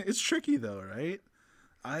 It's tricky though, right?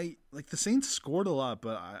 The Saints scored a lot,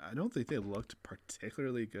 but I don't think they looked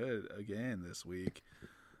particularly good again this week.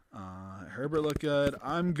 Herbert looked good.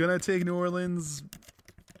 I'm going to take New Orleans.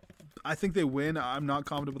 I think they win. I'm not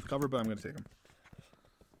confident with the cover, but I'm going to take them.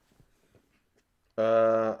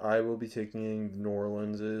 I will be taking New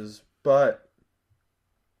Orleans', but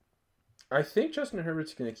I think Justin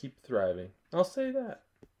Herbert's going to keep thriving. I'll say that.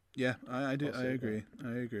 Yeah, I do. I agree.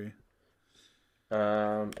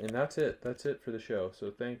 And that's it. That's it for the show.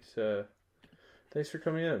 So thanks for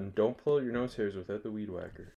coming in. Don't pull out your nose hairs without the weed whacker.